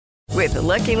With the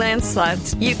Lucky Land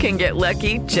Slots, you can get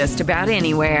lucky just about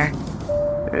anywhere.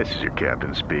 This is your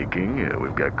captain speaking.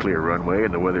 We've got clear runway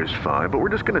and the weather's fine, but we're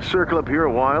just going to circle up here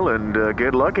a while and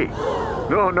get lucky.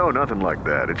 No, nothing like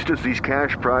that. It's just these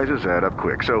cash prizes add up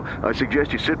quick. So I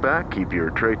suggest you sit back, keep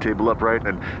your tray table upright,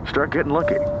 and start getting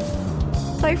lucky.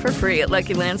 Play for free at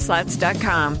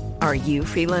LuckyLandSlots.com. Are you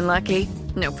feeling lucky?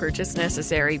 No purchase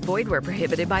necessary. Void where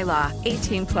prohibited by law.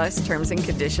 18 plus terms and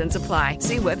conditions apply.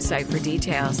 See website for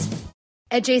details.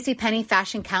 At JCPenney,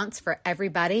 fashion counts for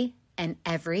everybody and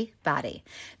everybody.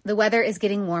 The weather is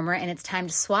getting warmer and it's time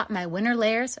to swap my winter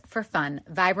layers for fun,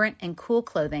 vibrant, and cool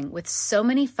clothing. With so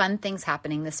many fun things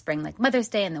happening this spring, like Mother's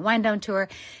Day and the Wind Down Tour,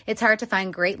 it's hard to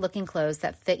find great looking clothes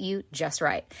that fit you just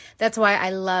right. That's why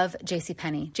I love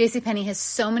JCPenney. JCPenney has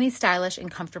so many stylish and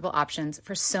comfortable options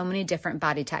for so many different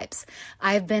body types.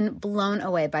 I've been blown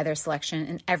away by their selection,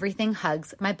 and everything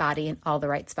hugs my body in all the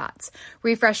right spots.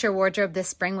 Refresh your wardrobe this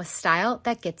spring with style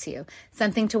that gets you.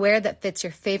 Something to wear that fits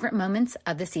your favorite moments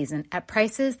of the season at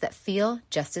prices that feel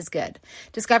just as good.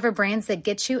 Discover brands that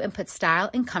get you and put style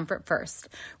and comfort first,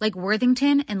 like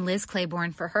Worthington and Liz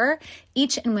Claiborne for her,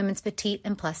 each in women's petite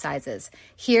and plus sizes.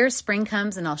 Here, spring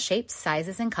comes in all shapes,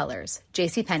 sizes, and colors.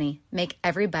 JCPenney, make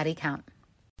everybody count.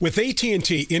 With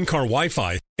AT&T in-car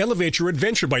Wi-Fi, elevate your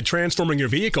adventure by transforming your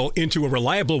vehicle into a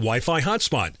reliable Wi-Fi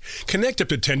hotspot. Connect up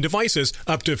to 10 devices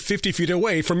up to 50 feet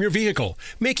away from your vehicle,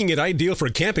 making it ideal for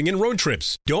camping and road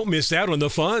trips. Don't miss out on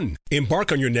the fun.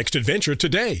 Embark on your next adventure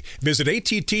today. Visit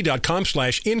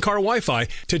att.com/in-car Wi-Fi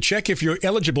to check if you're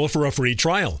eligible for a free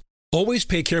trial. Always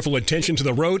pay careful attention to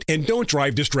the road and don't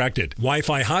drive distracted.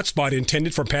 Wi-Fi hotspot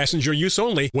intended for passenger use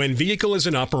only when vehicle is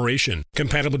in operation.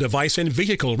 Compatible device and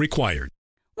vehicle required.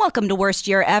 Welcome to Worst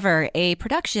Year Ever, a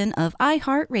production of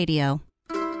iHeartRadio.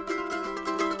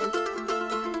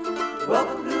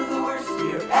 Welcome to the worst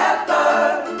year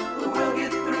ever. We'll get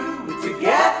through it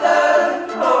together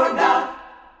or not.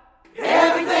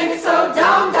 Everything's so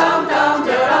dumb, dumb, dumb,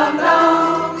 dum,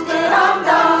 dum, dum, dum,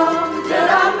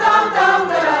 dum, dum, dum,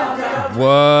 dum.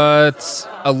 What's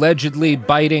allegedly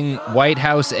biting White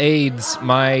House aides?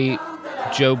 My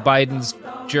Joe Biden's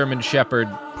German Shepherd.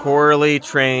 Poorly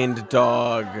trained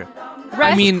dog.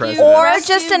 I mean, or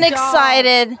just an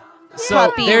excited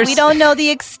puppy. We don't know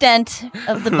the extent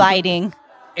of the biting.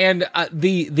 And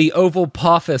the Oval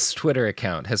Pothus Twitter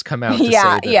account has come out to say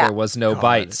that there was no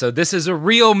bite. So this is a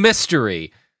real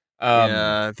mystery.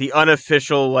 The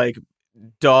unofficial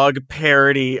dog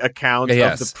parody account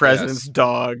of the president's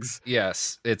dogs.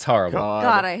 Yes, it's horrible.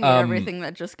 God, I hate everything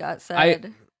that just got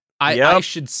said.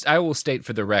 I will state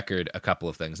for the record a couple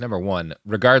of things. Number one,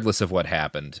 regardless of what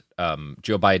happened,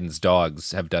 Joe Biden's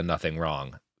dogs have done nothing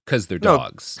wrong because they're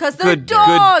dogs. Because they're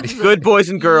dogs. Good boys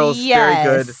and girls. Yes.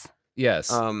 Very good. Yes.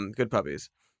 Good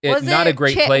puppies. Not a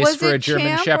great place for a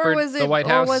German Shepherd, the White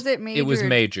House. Or was it major? It was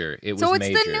major. It was so it's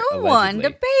major, the new allegedly. one,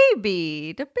 the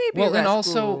baby. Well, and rescue.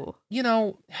 also,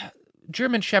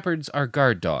 German Shepherds are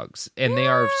guard dogs, and they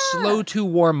are slow to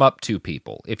warm up to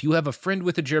people. If you have a friend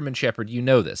with a German Shepherd, you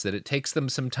know this, that it takes them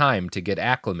some time to get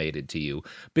acclimated to you,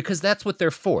 because that's what they're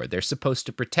for. They're supposed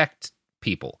to protect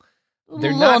people.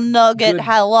 They're Little not Nugget good-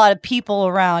 had a lot of people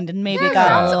around and maybe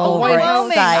got a little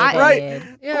overexcited. Right.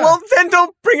 Yeah. Well, then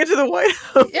don't bring it to the White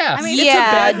House. Yeah. I mean, it's a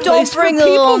bad place don't for bring the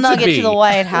little people to Nugget be. to the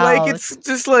White House. It's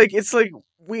just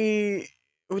we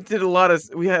did a lot of,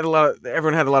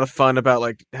 everyone had a lot of fun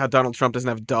about how Donald Trump doesn't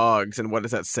have dogs and what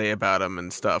does that say about him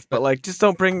and stuff. But just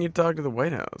don't bring your dog to the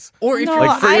White House. Or if No,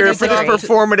 you're for this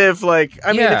performative,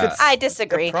 I mean, if it's I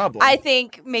disagree. a problem. I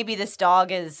think maybe this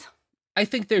dog is... I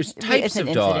think there's It's types an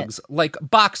of dogs, like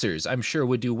boxers, I'm sure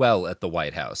would do well at the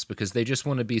White House because they just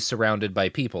want to be surrounded by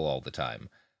people all the time.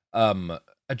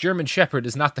 A German Shepherd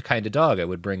is not the kind of dog I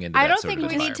would bring into I that don't sort think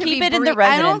of we need to Keep be it in the I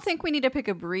residence. don't think we need to pick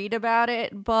a breed about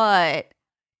it, but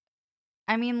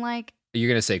I mean, You're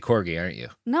going to say Corgi, aren't you?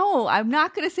 no, I'm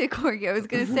not going to say corgi. I was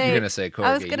going to say You're going to say Corgi.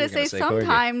 I was going to You're say Corgi.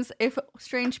 sometimes if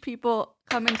strange people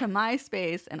come into my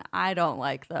space and I don't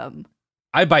like them,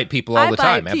 I bite people all I the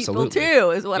time, bite people absolutely.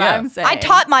 too, is what Yeah. I'm saying. I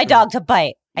taught my dog to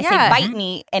bite. I Yeah. say bite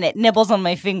me, and it nibbles on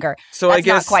my finger. So That's I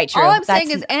guess not quite true. All I'm That's-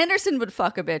 saying is Anderson would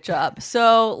fuck a bitch up.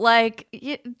 So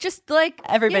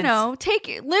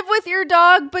Everybody's- live with your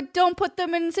dog, but don't put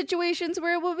them in situations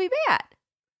where it will be bad.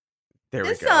 there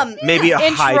This, we go. Maybe a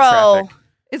intro- high traffic.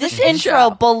 It's This a shit intro show.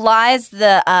 belies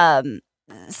the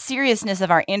seriousness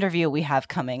of our interview we have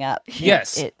coming up.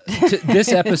 Yes. It- This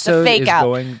it's a episode fake is out.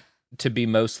 going to be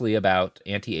mostly about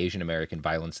anti-Asian American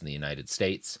violence in the United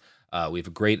States. We have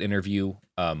a great interview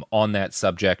on that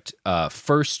subject.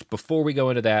 First, before we go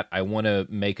into that, I want to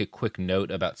make a quick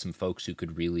note about some folks who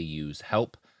could really use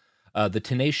help. The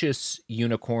Tenacious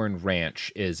Unicorn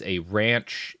Ranch is a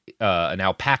ranch, an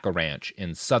alpaca ranch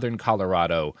in southern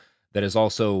Colorado that is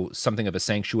also something of a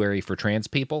sanctuary for trans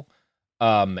people.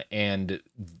 And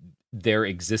their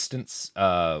existence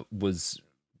was,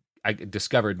 I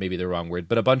discovered maybe the wrong word,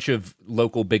 but a bunch of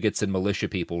local bigots and militia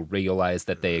people realized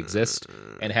that they exist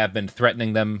and have been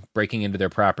threatening them, breaking into their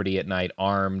property at night,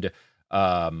 armed,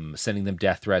 sending them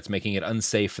death threats, making it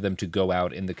unsafe for them to go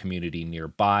out in the community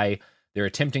nearby. They're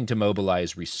attempting to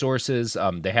mobilize resources.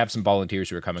 They have some volunteers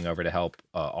who are coming over to help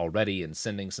already and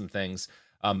sending some things.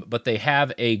 But they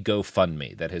have a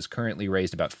GoFundMe that has currently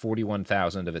raised about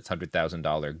 $41,000 of its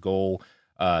 $100,000 goal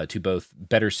to both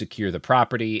better secure the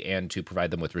property and to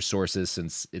provide them with resources,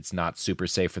 since it's not super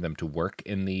safe for them to work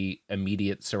in the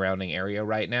immediate surrounding area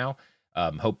right now.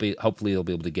 Hopefully they'll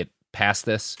be able to get past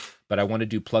this. But I wanted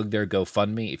to plug their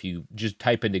GoFundMe. If you just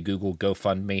type into Google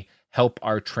GoFundMe, Help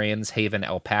Our Trans Haven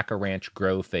Alpaca Ranch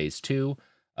Grow Phase 2.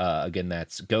 Again,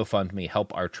 that's GoFundMe,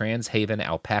 Help Our Trans Haven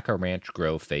Alpaca Ranch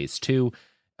Grow Phase 2.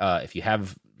 If you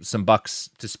have some bucks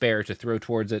to spare to throw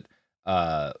towards it,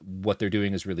 what they're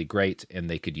doing is really great, and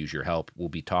they could use your help. We'll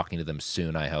be talking to them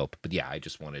soon, I hope. But yeah, I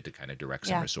just wanted to kind of direct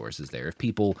some resources there.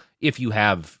 If you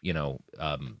have,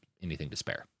 anything to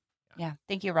spare. Yeah.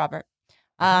 Thank you, Robert.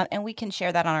 And we can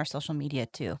share that on our social media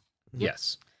too.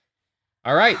 Yes.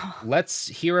 All right. Let's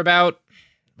hear about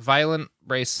violent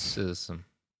racism.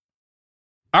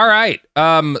 All right.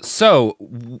 So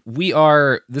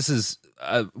this is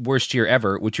worst year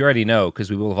ever, which you already know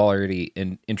because we will have already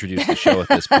introduced the show at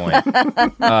this point.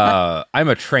 I'm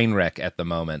a train wreck at the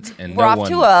moment, and we're off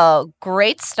to a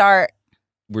great start.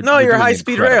 You're high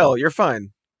speed rail. You're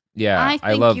fine. Yeah,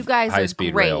 I love you guys high are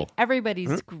speed great. rail.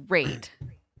 Everybody's great.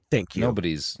 Thank you.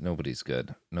 Nobody's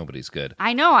good. Nobody's good.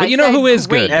 I know. But you know who is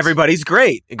great. good? Everybody's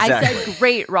great. Exactly. I said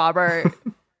great, Robert.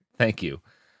 Thank you.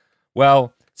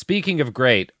 Well, speaking of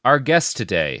great, our guest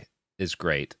today is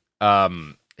great.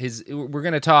 We're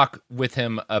going to talk with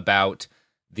him about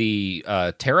the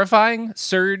terrifying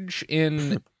surge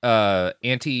in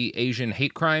anti-Asian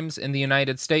hate crimes in the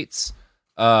United States.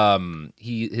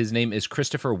 His name is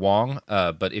Christopher Wong,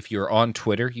 but if you're on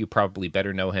Twitter, you probably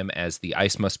better know him as the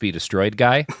Ice Must Be Destroyed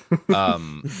guy.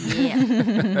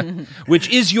 Which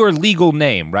is your legal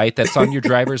name, right? That's on your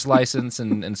driver's license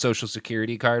and social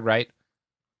security card, right?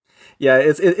 Yeah,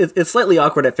 it's slightly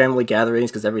awkward at family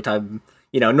gatherings because every time,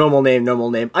 normal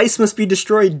name, Ice Must Be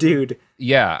Destroyed, dude.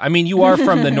 Yeah, I mean, you are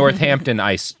from the Northampton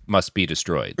Ice Must Be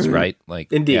Destroyed, right?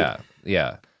 Like, indeed.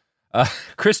 Yeah.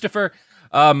 Christopher,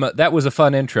 that was a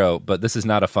fun intro, but this is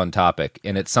not a fun topic,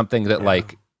 and it's something that,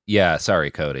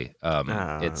 sorry, Cody.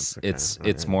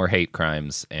 It's more hate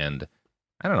crimes and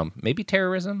I don't know, maybe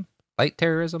terrorism, light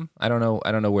terrorism. I don't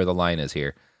know where the line is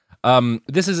here.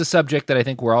 This is a subject that I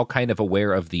think we're all kind of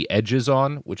aware of the edges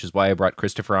on, which is why I brought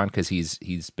Christopher on, because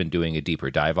he's been doing a deeper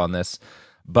dive on this.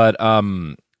 But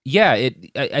I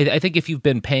think if you've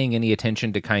been paying any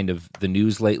attention to kind of the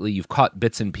news lately, you've caught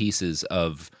bits and pieces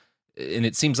of, and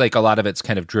it seems like a lot of it's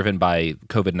kind of driven by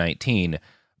COVID-19,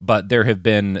 but there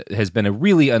has been a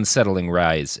really unsettling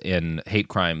rise in hate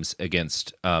crimes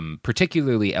against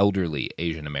particularly elderly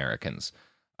Asian Americans.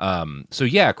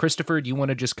 Christopher, do you want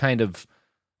to just kind of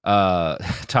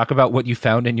talk about what you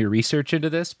found in your research into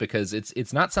this, because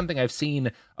it's not something I've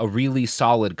seen a really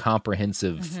solid,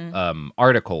 comprehensive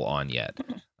article on yet.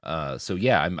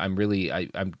 I'm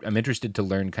interested to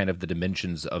learn kind of the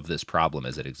dimensions of this problem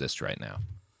as it exists right now.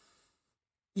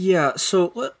 Yeah,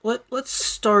 so let's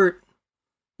start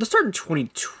in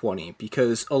 2020,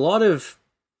 because a lot of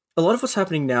what's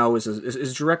happening now is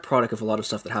a direct product of a lot of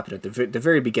stuff that happened at the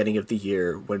very beginning of the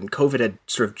year when COVID had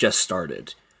sort of just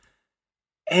started.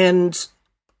 And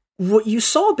what you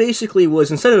saw basically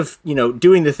was, instead of,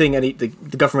 doing the thing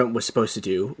the government was supposed to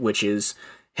do, which is,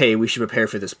 hey, we should prepare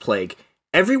for this plague,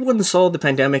 everyone saw the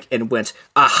pandemic and went,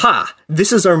 aha,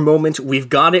 this is our moment, we've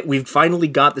got it, we've finally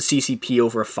got the CCP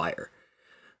over a fire.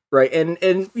 Right?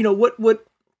 And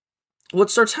what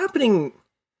starts happening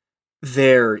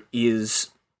there is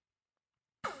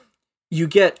you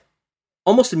get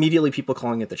almost immediately people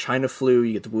calling it the China flu,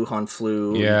 you get the Wuhan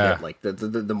flu, you get like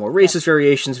the more racist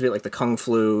variations of it, like the Kung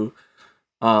flu.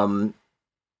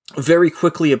 Very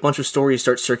quickly, a bunch of stories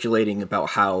start circulating about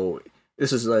how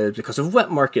this is because of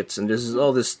wet markets, and there's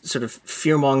all this sort of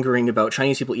fear-mongering about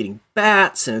Chinese people eating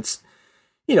bats, and it's,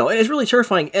 and it's really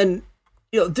terrifying. And,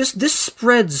 this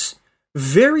spreads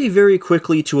very, very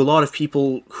quickly to a lot of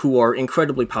people who are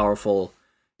incredibly powerful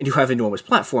and who have enormous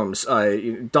platforms.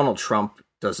 Donald Trump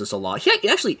does this a lot. He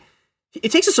actually,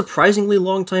 it takes a surprisingly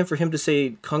long time for him to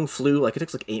say Kung flu. Like, it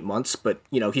takes 8 months, but,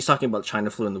 he's talking about China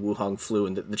flu and the Wuhan flu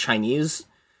and the Chinese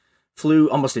flu,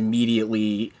 almost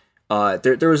immediately,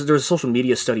 there was a social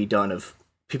media study done of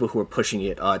people who were pushing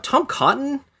it. Tom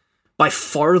Cotton, by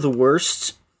far the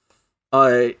worst.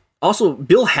 Also,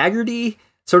 Bill Haggerty,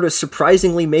 sort of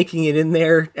surprisingly making it in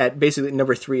there at basically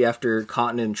number 3 after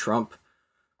Cotton and Trump.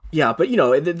 Yeah, but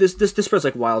this spreads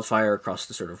like wildfire across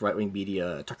the sort of right-wing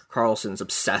media. Tucker Carlson's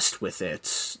obsessed with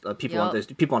it.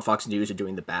 People on Fox News are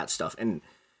doing the bad stuff, and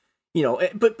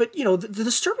but the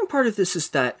disturbing part of this is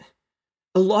that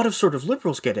a lot of sort of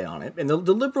liberals get in on it, and the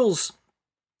liberals.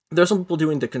 There's some people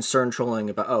doing the concern trolling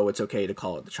about, it's okay to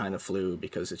call it the China flu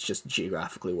because it's just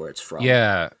geographically where it's from.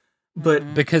 Yeah.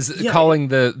 But because calling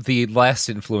the last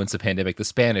influenza pandemic the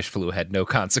Spanish flu had no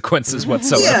consequences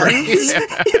whatsoever.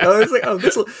 It's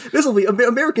like, this will be,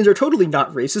 Americans are totally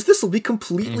not racist. This will be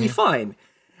completely fine.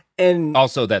 And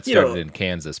also that started in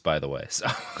Kansas, by the way. So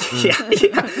yeah,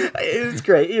 it's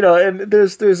great. And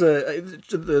there's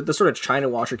the sort of China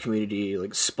washer community,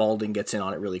 like Spalding gets in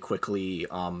on it really quickly.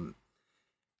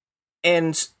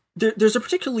 And there's a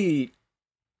particularly,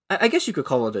 I guess you could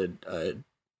call it a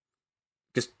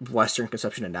just Western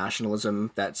conception of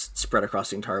nationalism that's spread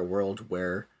across the entire world,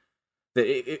 where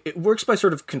it works by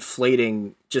sort of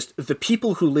conflating just the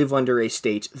people who live under a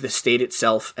state, the state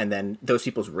itself, and then those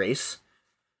people's race.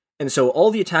 And so all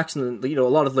the attacks, a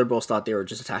lot of liberals thought they were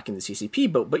just attacking the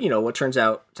CCP, but what turns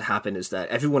out to happen is that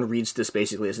everyone reads this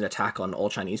basically as an attack on all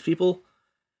Chinese people.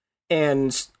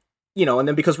 And, and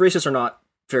then because racists are not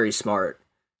very smart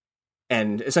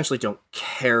and essentially don't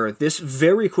care, this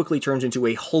very quickly turns into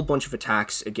a whole bunch of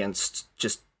attacks against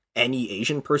just any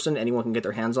Asian person anyone can get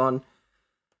their hands on.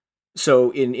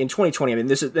 So in 2020, I mean,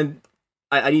 this is, and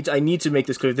I need to make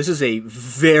this clear, this is a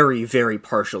very, very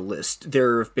partial list.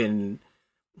 There have been,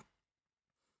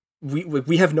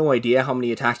 we have no idea how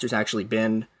many attacks there's actually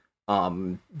been.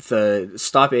 The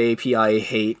Stop AAPI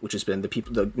Hate, which has been the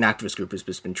activist group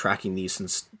has been tracking these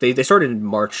since they started in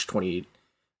March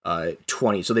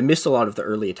 2020, so they missed a lot of the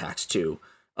early attacks too.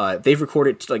 They've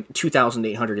recorded like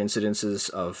 2,800 incidences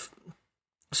of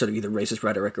sort of either racist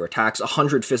rhetoric or attacks,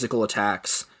 100 physical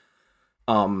attacks.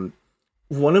 One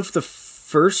of the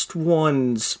first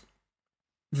ones,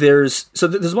 there's a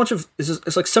bunch of,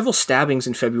 it's like several stabbings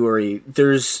in February.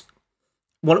 There's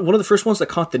one of the first ones that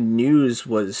caught the news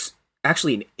was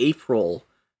actually in April.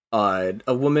 A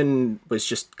woman was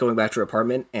just going back to her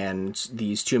apartment, and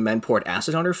these two men poured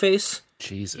acid on her face.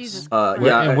 Jesus. Where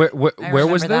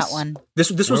was this? That one. This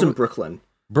was in Brooklyn.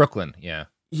 Brooklyn, yeah.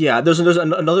 Yeah, there's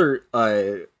another.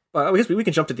 I guess we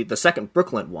can jump to the second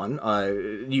Brooklyn one.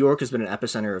 New York has been an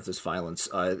epicenter of this violence.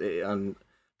 On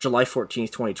July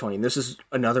 14th, 2020, and this is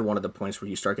another one of the points where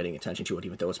you start getting attention to it,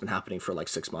 even though it's been happening for like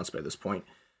 6 months by this point.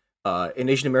 An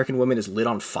Asian American woman is lit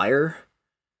on fire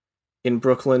in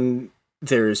Brooklyn.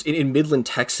 There's in Midland,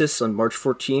 Texas, on March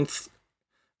 14th,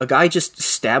 a guy just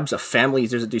stabs a family.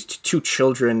 There's these two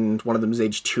children. One of them is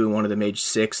age 2 and one of them age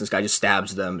 6. This guy just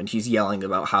stabs them, and he's yelling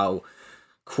about how,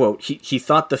 quote, he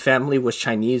thought the family was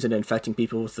Chinese and infecting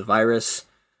people with the virus.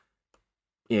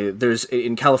 There's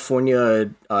in California,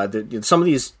 some of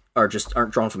these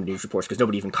aren't drawn from news reports because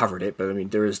nobody even covered it. But I mean,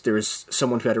 there is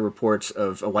someone who had a report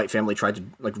of a white family tried to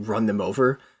like run them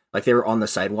over, like they were on the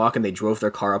sidewalk and they drove their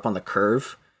car up on the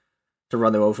curve to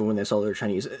run them over when they saw they were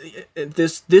Chinese.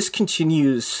 This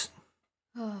continues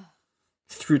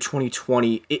through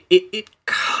 2020. It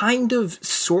kind of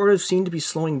sort of seemed to be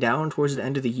slowing down towards the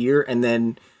end of the year, and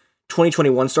then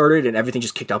 2021 started and everything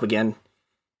just kicked up again.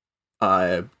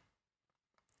 On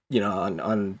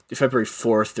February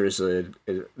 4th, there's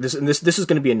this is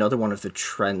going to be another one of the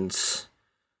trends.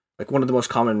 Like one of the most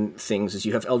common things is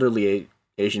you have elderly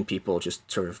Asian people just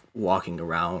sort of walking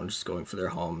around, just going for their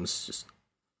homes, just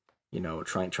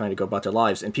trying to go about their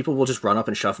lives, and people will just run up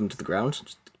and shove them to the ground,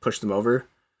 just push them over.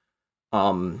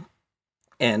 And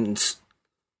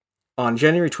on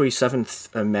January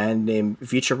 27th, a man named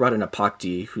Vicha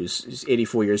Ratanapakdi, who's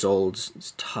 84 years old,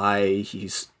 is Thai,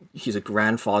 he's a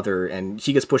grandfather, and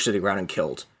he gets pushed to the ground and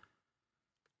killed.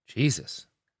 Jesus.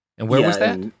 And where was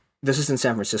that? This is in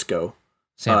San Francisco.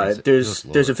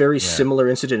 There's a very similar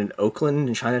incident in Oakland,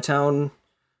 in Chinatown,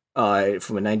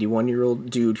 from a 91-year-old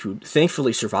dude who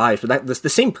thankfully survived, but the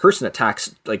same person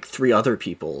attacks like 3 other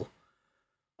people.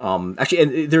 Actually,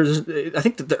 and I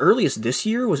think that the earliest this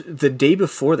year was the day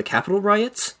before the Capitol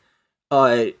riots.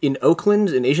 In Oakland,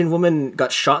 an Asian woman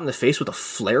got shot in the face with a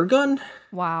flare gun.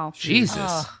 Wow.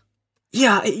 Jesus.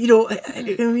 Yeah, I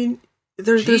mean,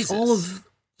 there's all of,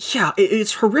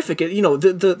 it's horrific.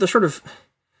 The sort of,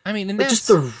 I mean, and just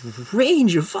the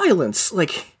range of violence,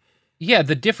 like. Yeah,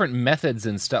 the different methods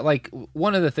and stuff. Like,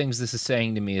 one of the things this is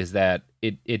saying to me is that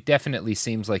it definitely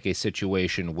seems like a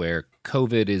situation where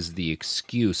COVID is the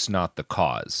excuse, not the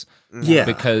cause. Yeah.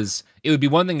 Because it would be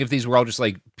one thing if these were all just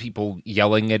like people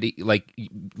yelling at like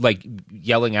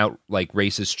yelling out like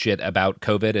racist shit about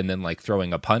COVID and then like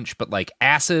throwing a punch, but like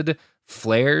acid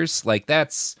flares, like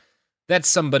that's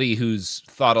somebody who's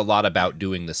thought a lot about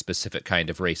doing the specific kind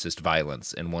of racist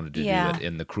violence and wanted to do it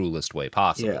in the cruelest way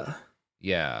possible.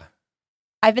 Yeah.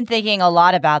 I've been thinking a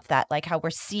lot about that, like how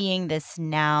we're seeing this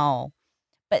now,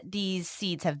 but these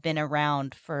seeds have been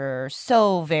around for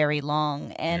so very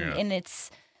long, and it's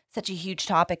such a huge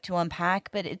topic to unpack,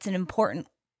 but it's an important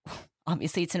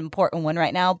one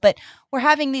right now. But we're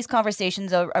having these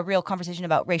conversations, a real conversation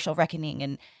about racial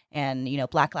reckoning and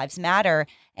Black Lives Matter,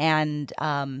 and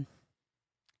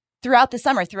throughout the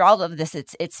summer, through all of this,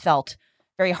 it's felt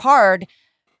very hard.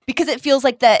 Because it feels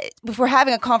like that if we're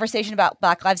having a conversation about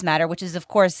Black Lives Matter, which is, of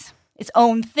course, its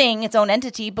own thing, its own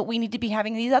entity, but we need to be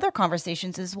having these other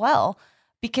conversations as well.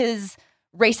 Because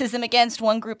racism against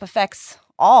one group affects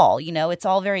all, it's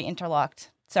all very interlocked.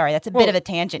 Sorry, that's a bit of a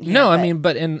tangent here. No, I mean,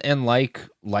 but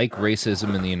like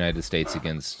racism in the United States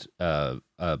against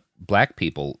Black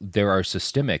people, there are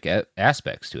systemic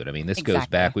aspects to it. I mean, this goes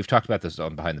back. We've talked about this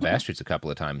on Behind the Bastards a couple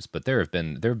of times, but there have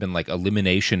been like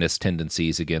eliminationist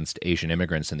tendencies against Asian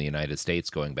immigrants in the United States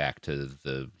going back to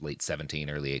the late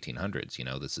 1700s, early 1800s.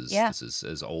 This is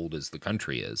as old as the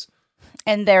country is.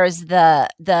 And there's the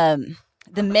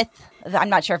myth. I'm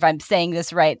not sure if I'm saying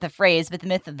this right, the phrase, but the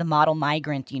myth of the model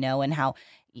migrant. And how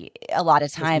a lot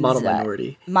of times model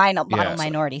minority.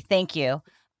 Minority. Thank you.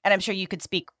 And I'm sure you could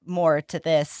speak more to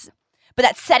this. But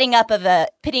that setting up of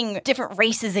pitting different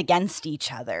races against each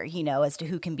other, as to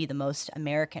who can be the most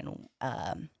American.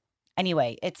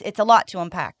 Anyway, it's a lot to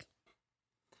unpack.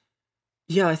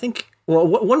 Yeah, I think. Well,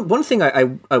 one thing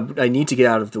I need to get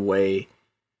out of the way.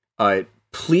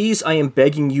 Please, I am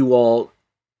begging you all,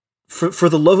 for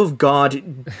the love of God,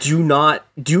 do not.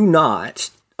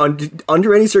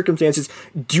 Under any circumstances,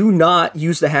 do not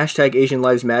use the hashtag Asian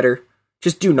Lives Matter.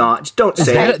 Just do not. Just don't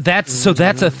say it. That's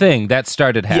a thing that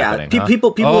started happening. Yeah,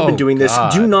 people have been doing this.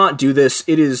 God. Do not do this.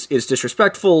 It's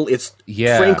disrespectful. It's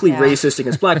frankly racist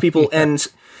against Black people. And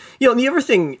the other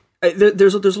thing,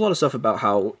 there's a lot of stuff about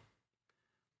how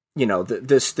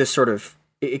this sort of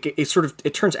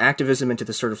it turns activism into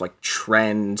this sort of like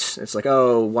trend. It's like,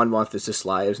 1 month is this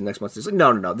lives, and next month is like,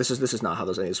 no. This is not how any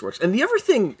of this works. And the other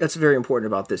thing that's very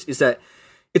important about this is that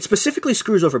it specifically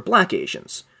screws over Black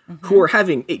Asians who are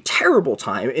having a terrible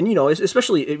time, and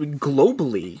especially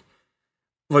globally.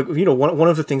 Like one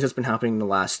of the things that's been happening in the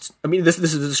last. I mean, this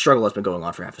is a struggle that's been going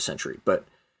on for half a century, but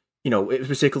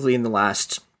particularly in the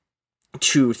last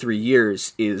 2-3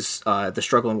 years is the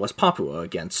struggle in West Papua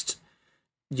against.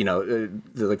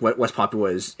 West Papua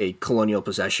is a colonial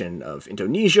possession of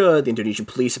Indonesia. The Indonesian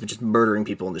police have been just murdering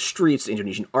people in the streets. The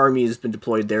Indonesian army has been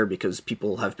deployed there because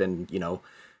people have been,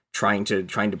 trying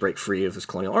to break free of this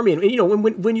colonial army. And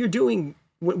when you're doing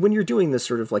this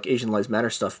sort of like Asian Lives Matter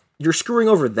stuff, you're screwing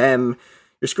over them.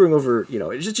 You're screwing over,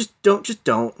 just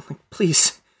don't. Like,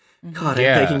 please, God,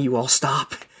 I'm begging you all,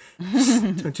 stop.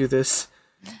 Don't do this.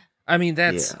 I mean,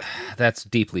 that's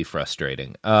deeply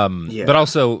frustrating. But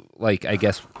also, like, I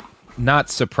guess not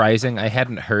surprising. I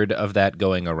hadn't heard of that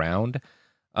going around.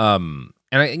 And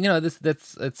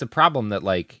it's a problem that,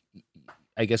 like,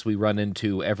 I guess we run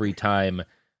into every time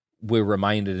we're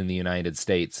reminded in the United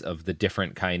States of the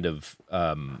different kind of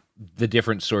the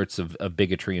different sorts of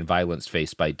bigotry and violence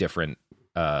faced by different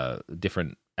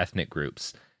ethnic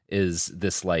groups. Is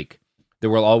this like there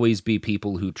will always be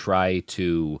people who try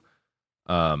to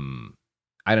lump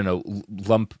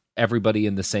everybody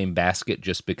in the same basket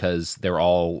just because they're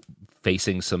all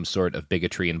facing some sort of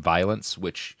bigotry and violence,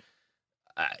 which,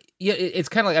 it's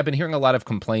kind of like I've been hearing a lot of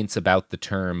complaints about the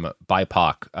term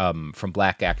BIPOC from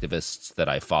Black activists that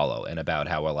I follow, and about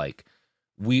how we're like,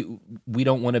 we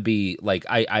don't want to be like,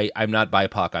 I'm not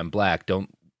BIPOC, I'm Black.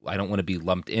 I don't want to be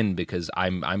lumped in because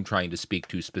I'm trying to speak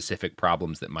to specific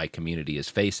problems that my community is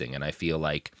facing, and I feel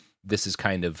like this is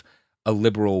kind of a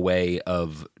liberal way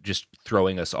of just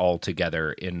throwing us all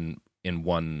together in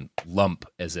one lump,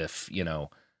 as if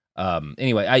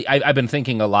anyway, I've been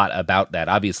thinking a lot about that.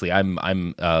 Obviously,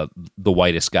 I'm the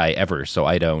whitest guy ever, so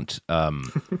I don't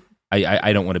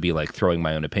I don't want to be like throwing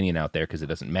my own opinion out there because it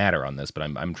doesn't matter on this. But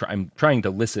I'm trying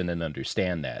to listen and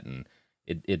understand that, and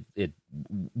it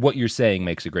what you're saying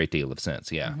makes a great deal of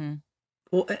sense. Yeah. Mm-hmm.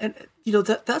 Well, and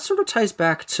that sort of ties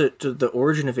back to the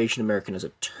origin of Asian American as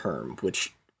a term,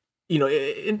 which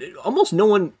almost no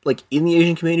one like in the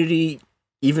Asian community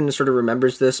even sort of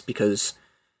remembers this, because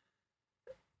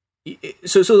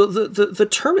So the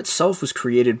term itself was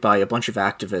created by a bunch of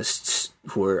activists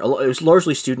who were, it was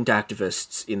largely student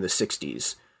activists in the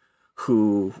 60s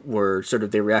who were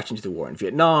they were reacting to the war in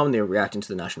Vietnam, they were reacting to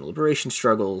the national liberation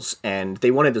struggles, and they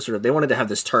wanted to have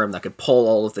this term that could pull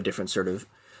all of the different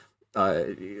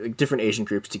different Asian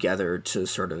groups together to the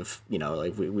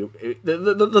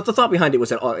thought behind it was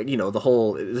that the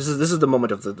whole this is the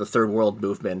moment of the third world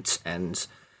movement, and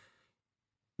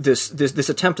this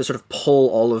attempt to sort of pull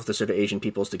all of the sort of Asian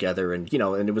peoples together, and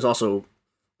and it was also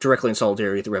directly in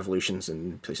solidarity with the revolutions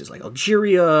in places like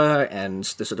Algeria and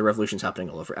the revolutions happening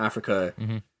all over Africa.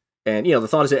 Mm-hmm. And the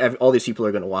thought is that all these people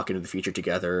are going to walk into the future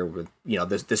together with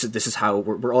this is how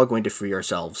we're all going to free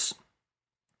ourselves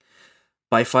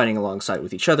by fighting alongside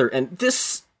with each other. And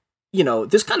this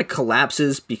this kind of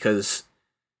collapses because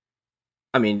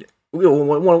one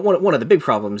of the big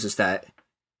problems is that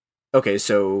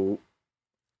so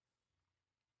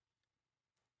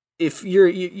if you're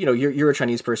a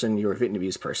Chinese person, you're a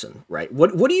Vietnamese person, right?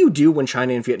 What do you do when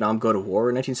China and Vietnam go to war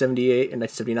in 1978 and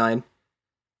 1979?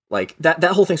 Like that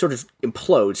whole thing sort of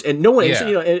implodes, and no one, and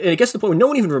it gets to the point where no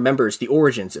one even remembers the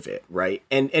origins of it, right?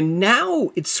 And now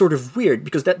it's sort of weird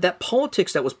because that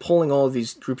politics that was pulling all of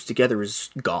these groups together is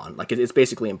gone. Like it's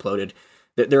basically imploded.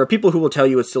 There are people who will tell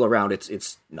you it's still around.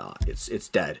 It's not. It's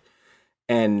dead.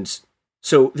 And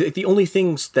so the only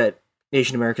things that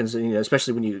Asian Americans,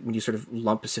 especially when you sort of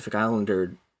lump Pacific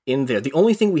Islander in there, the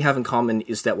only thing we have in common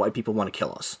is that white people want to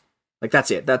kill us. Like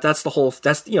that's it. That's the whole.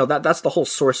 That's the whole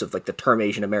source of like the term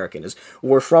Asian American is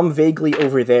we're from vaguely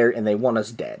over there and they want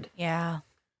us dead. Yeah.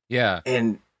 Yeah.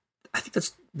 And I think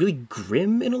that's really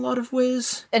grim in a lot of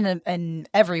ways. In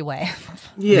every way.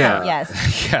 Yeah.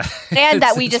 Yes. Yeah. And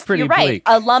that we just, pretty you're right, bleak.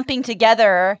 a lumping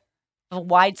together a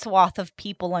wide swath of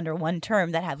people under one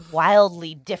term that have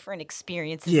wildly different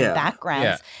experiences and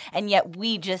backgrounds. And yet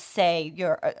we just say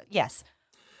you're, yes.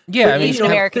 Yeah. The Asian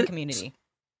American community.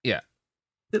 Yeah.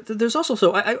 There's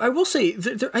also, I will say,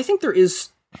 I think there is,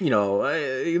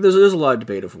 there's a lot of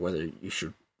debate over whether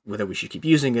we should keep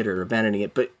using it or abandoning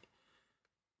it, but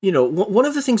one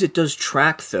of the things it does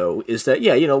track, though, is that,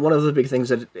 one of the big things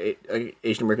that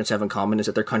Asian Americans have in common is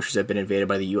that their countries have been invaded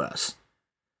by the U.S.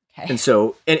 Okay. And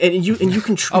so, and you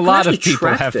can a lot of people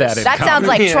have that in That common. sounds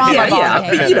like trauma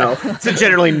bonding. It's a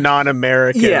generally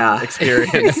non-American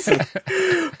experience.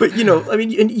 But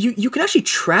you can actually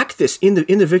track this in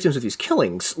the victims of these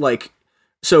killings. Like,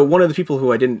 so one of the people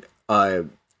who I didn't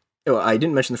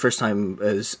mention the first time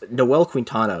is Noel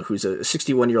Quintana, who's a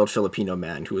 61-year-old Filipino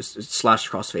man who was slashed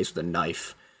across the face with a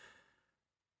knife.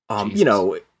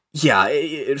 The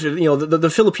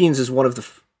Philippines is one of the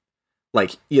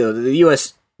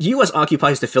the U.S.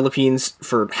 occupies the Philippines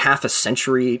for half a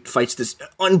century, fights this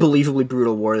unbelievably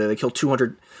brutal war. They kill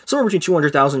somewhere between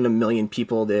 200,000 and 1 million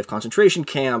people. They have concentration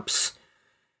camps.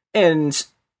 And,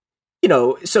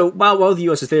 so while the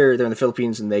U.S. is there, they're in the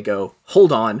Philippines, and they go,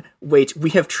 hold on, wait, we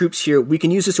have troops here. We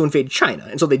can use this to invade China.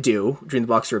 And so they do, during the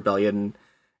Boxer Rebellion.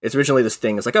 It's originally this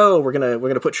thing. It's like, oh, we're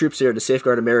gonna put troops here to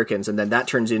safeguard Americans. And then that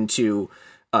turns into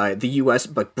the U.S.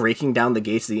 breaking down the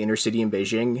gates of the inner city in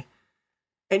Beijing.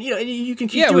 And you can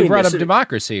keep doing we brought this. up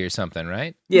democracy or something,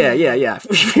 right? Yeah.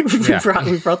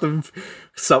 we brought them.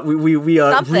 So we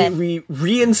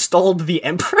reinstalled the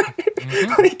emperor.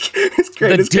 It's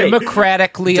great. The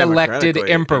democratically elected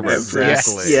emperor.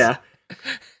 Exactly.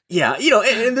 Yeah.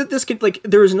 And this could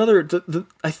there was another.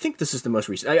 I think this is the most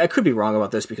recent. I could be wrong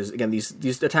about this because again,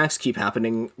 these attacks keep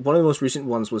happening. One of the most recent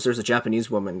ones was there's a Japanese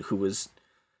woman who was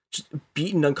just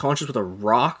beaten unconscious with a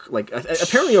rock,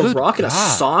 apparently a rock and a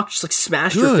sock, just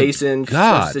smashed her face in.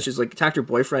 She's attacked her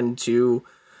boyfriend too.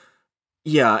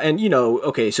 Yeah, and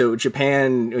so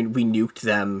Japan, we nuked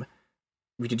them.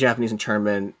 We did Japanese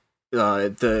internment.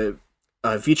 The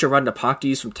Vicha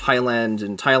Ratnapakdis from Thailand.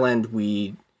 In Thailand,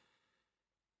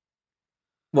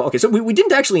 so we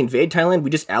didn't actually invade Thailand. We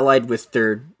just allied with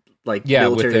their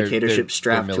military dictatorship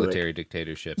strapped to it. Military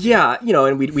dictatorship. Yeah,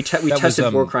 and we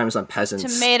tested war crimes on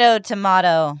peasants.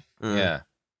 Tomato. Yeah.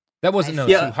 That wasn't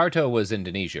Suharto was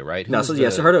Indonesia, right?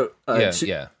 Suharto.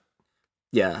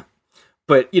 Yeah.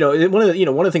 But one of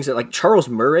the things that Charles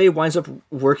Murray winds up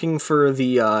working for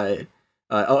the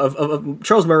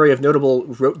Charles Murray of notable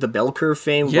wrote the Bell Curve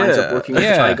fame winds up working with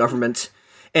the Thai government.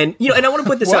 And and I want to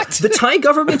put this out. The Thai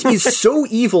government is so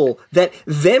evil that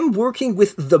them working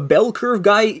with the Bell Curve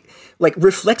guy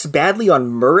reflects badly on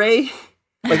Murray.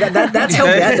 That's how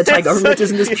bad the Thai government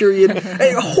is in this period.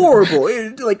 Horrible.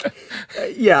 And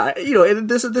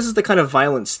this is the kind of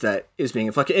violence that is being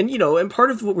inflicted. And part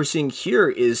of what we're seeing here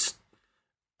is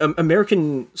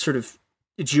American sort of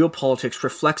geopolitics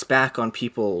reflects back on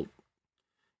people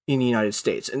in the United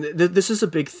States, and this is a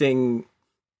big thing.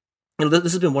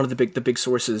 This has been one of the big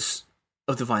sources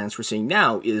of the violence we're seeing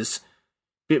now, is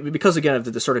because, again,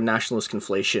 of the sort of nationalist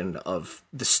conflation of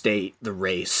the state, the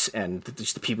race, and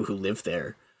just the people who live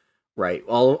there, right?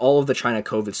 All of the China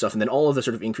COVID stuff, and then all of the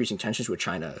sort of increasing tensions with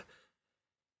China.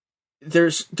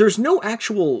 There's no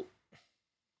actual...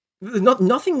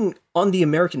 Nothing on the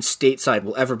American state side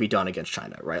will ever be done against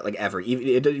China, right? Like, ever.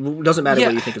 It doesn't matter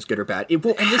whether you think it's good or bad. It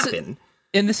will happen.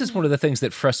 And this is one of the things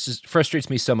that frustrates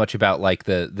me so much about, like,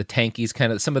 the tankies,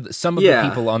 kind of some of the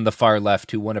people on the far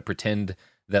left who want to pretend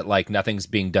that, like, nothing's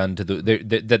being done to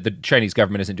that the Chinese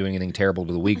government isn't doing anything terrible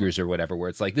to the Uyghurs or whatever, where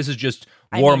it's like, this is just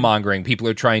warmongering. People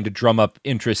are trying to drum up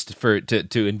interest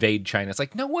to invade China. It's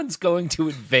like, no one's going to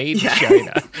invade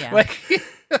China. Like,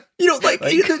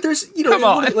 there's, come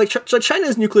on. Like, China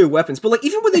has nuclear weapons, but, like,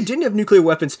 even when they didn't have nuclear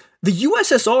weapons, the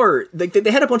USSR,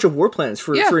 they had a bunch of war plans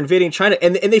for invading China,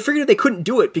 and they figured they couldn't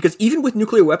do it because even with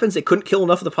nuclear weapons, they couldn't kill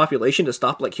enough of the population to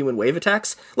stop, like, human wave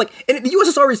attacks. Like, and the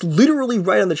USSR is literally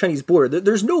right on the Chinese border.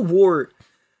 There's no war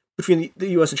between the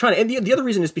U.S. and China, and the other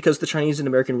reason is because the Chinese and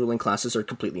American ruling classes are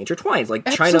completely intertwined. Like,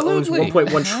 China owns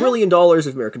 $1.1 trillion of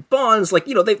American bonds. Like,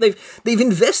 they've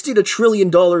invested $1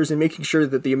 trillion in making sure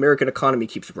that the American economy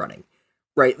keeps running,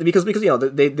 right? Because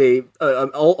they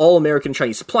all American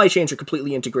Chinese supply chains are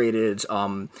completely integrated.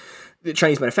 The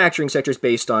Chinese manufacturing sector is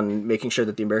based on making sure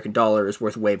that the American dollar is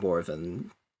worth way more than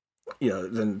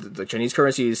the Chinese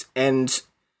currencies, and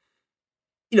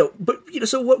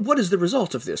so what is the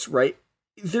result of this, right?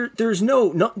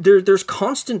 There's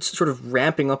constant sort of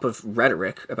ramping up of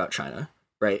rhetoric about China,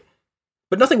 right?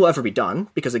 But nothing will ever be done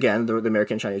because, again, the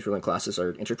American and Chinese ruling classes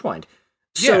are intertwined.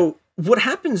 So what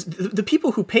happens? The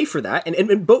people who pay for that,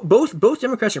 and both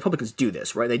Democrats and Republicans do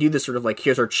this, right? They do this sort of like,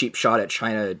 here's our cheap shot at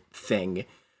China thing,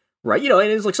 right?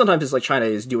 And it's like sometimes it's like China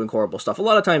is doing horrible stuff. A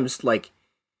lot of times, like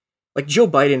Joe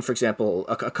Biden, for example,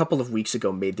 a couple of weeks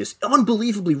ago made this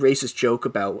unbelievably racist joke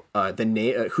about the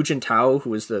name Hu Jintao, who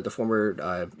was the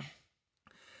former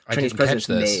Chinese president's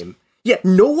name. Yeah,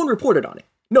 no one reported on it.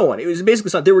 No one. It was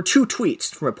basically there were 2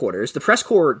 tweets from reporters. The press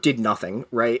corps did nothing,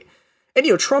 right? And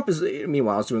Trump is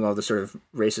meanwhile doing all this sort of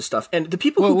racist stuff. And the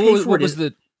people who paid for it.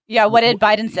 What did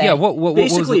Biden say? Yeah, what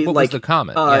was the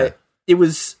comment? It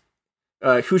was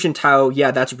Hu Jintao.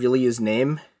 Yeah, that's really his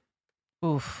name.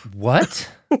 Oof. What?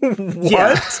 What? What?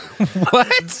 Yeah,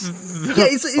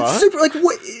 it's super, like,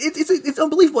 what? It's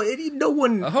unbelievable. No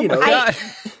one, oh my God.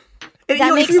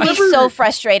 That makes me so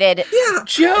frustrated. Yeah,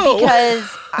 Joe.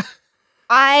 Because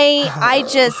I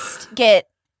just get.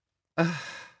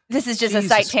 This is just a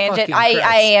side tangent. I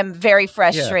am very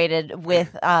frustrated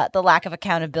with the lack of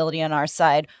accountability on our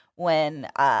side when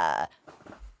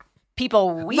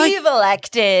people we've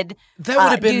elected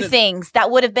do things that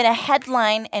would have been a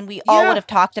headline, and we all would have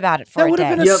talked about it for a day. That would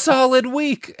have been a solid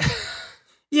week.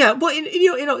 Yeah, well,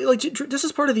 like, this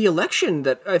is part of the election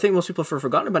that I think most people have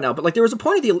forgotten about now. But, like, there was a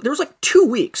point there was like 2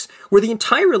 weeks where the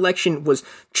entire election was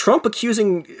Trump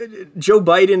accusing Joe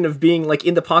Biden of being, like,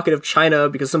 in the pocket of China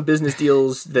because some business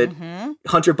deals that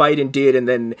Hunter Biden did, and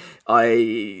then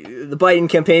the Biden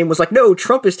campaign was like, no,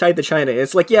 Trump is tied to China.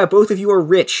 It's like, yeah, both of you are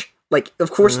rich. Like,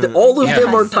 of course, all of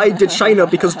them are tied to China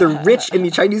because they're rich, and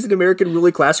the Chinese and American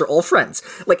ruling class are all friends.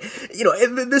 Like,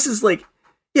 and this is like.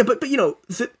 Yeah, but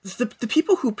the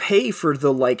people who pay for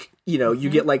the, like, you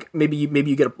get, like, maybe you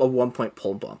get a 1-point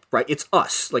poll bump, right? It's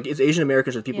us, like, it's Asian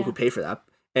Americans are the people who pay for that,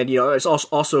 and it's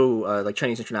also like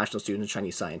Chinese international students,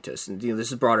 Chinese scientists, and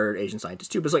this is broader Asian scientists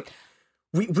too. But it's like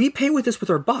we pay with this with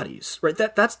our bodies, right?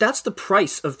 That's the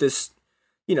price of this,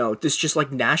 this just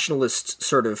like nationalist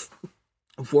sort of.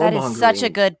 That is such a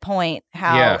good point,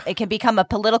 how it can become a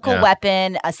political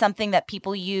weapon, something that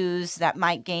people use that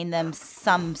might gain them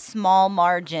some small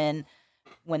margin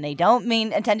when they don't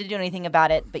intend to do anything about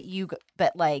it. But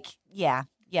I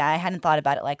hadn't thought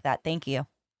about it like that. Thank you.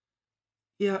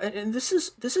 Yeah, and this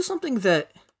is something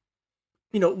that,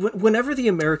 whenever the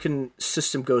American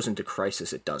system goes into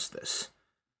crisis, it does this.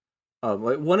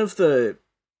 Like one of the,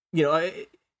 I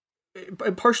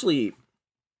partially.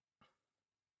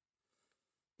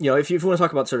 If you want to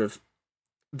talk about sort of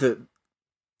the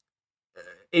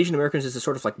Asian Americans as a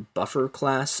sort of like buffer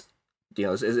class, a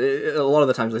lot of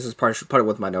the times this is part of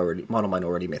what the model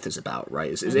minority myth is about,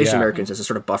 right? Is Asian Americans as a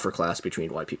sort of buffer class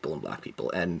between white people and black people,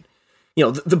 and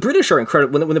the British are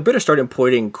incredible. When the British started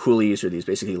importing coolies, or these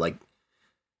basically like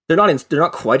they're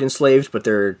not quite enslaved, but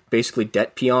they're basically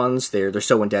debt peons. They're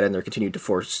so in debt and they're continued to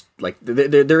force, like,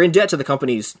 they're in debt to the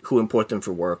companies who import them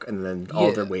for work, and then all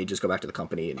of their wages go back to the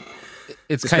company. And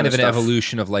it's kind of an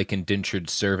evolution of like indentured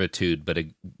servitude, but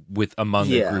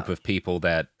among a group of people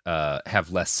that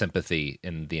have less sympathy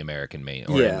in the American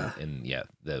in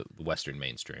the Western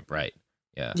mainstream, right?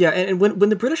 Yeah, and when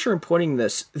the British are importing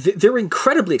this, they're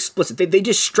incredibly explicit. They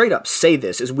just straight up say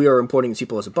this as we are importing these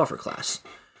people as a buffer class.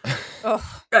 I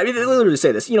mean, they literally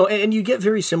say this, and you get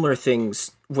very similar things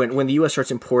when the U.S.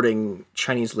 starts importing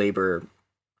Chinese labor,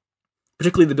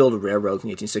 particularly the build of railroads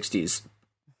in the 1860s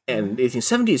and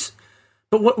 1870s.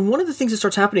 But one of the things that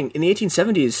starts happening in the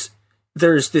 1870s,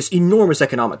 there's this enormous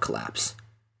economic collapse,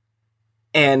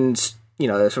 and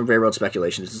there's some railroad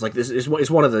speculations. It's like this is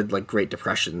one of the like Great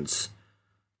Depressions.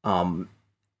 And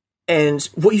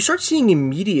what you start seeing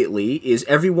immediately is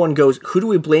everyone goes, who do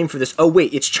we blame for this? Oh,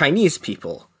 wait, it's Chinese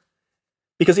people.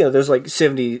 Because, there's like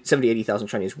 80,000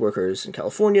 Chinese workers in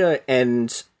California.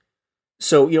 And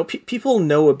so, people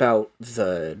know about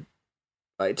the...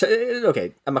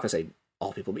 okay, I'm not going to say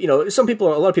all people, but,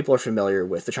 a lot of people are familiar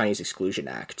with the Chinese Exclusion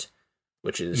Act,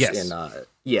 which is in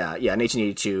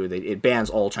 1882. It bans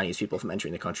all Chinese people from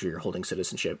entering the country or holding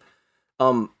citizenship.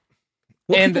 And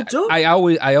I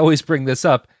always bring this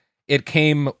up. It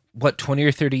came, 20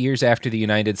 or 30 years after the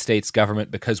United States government,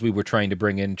 because we were trying to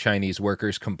bring in Chinese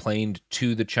workers, complained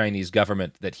to the Chinese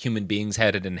government that human beings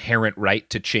had an inherent right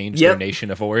to change their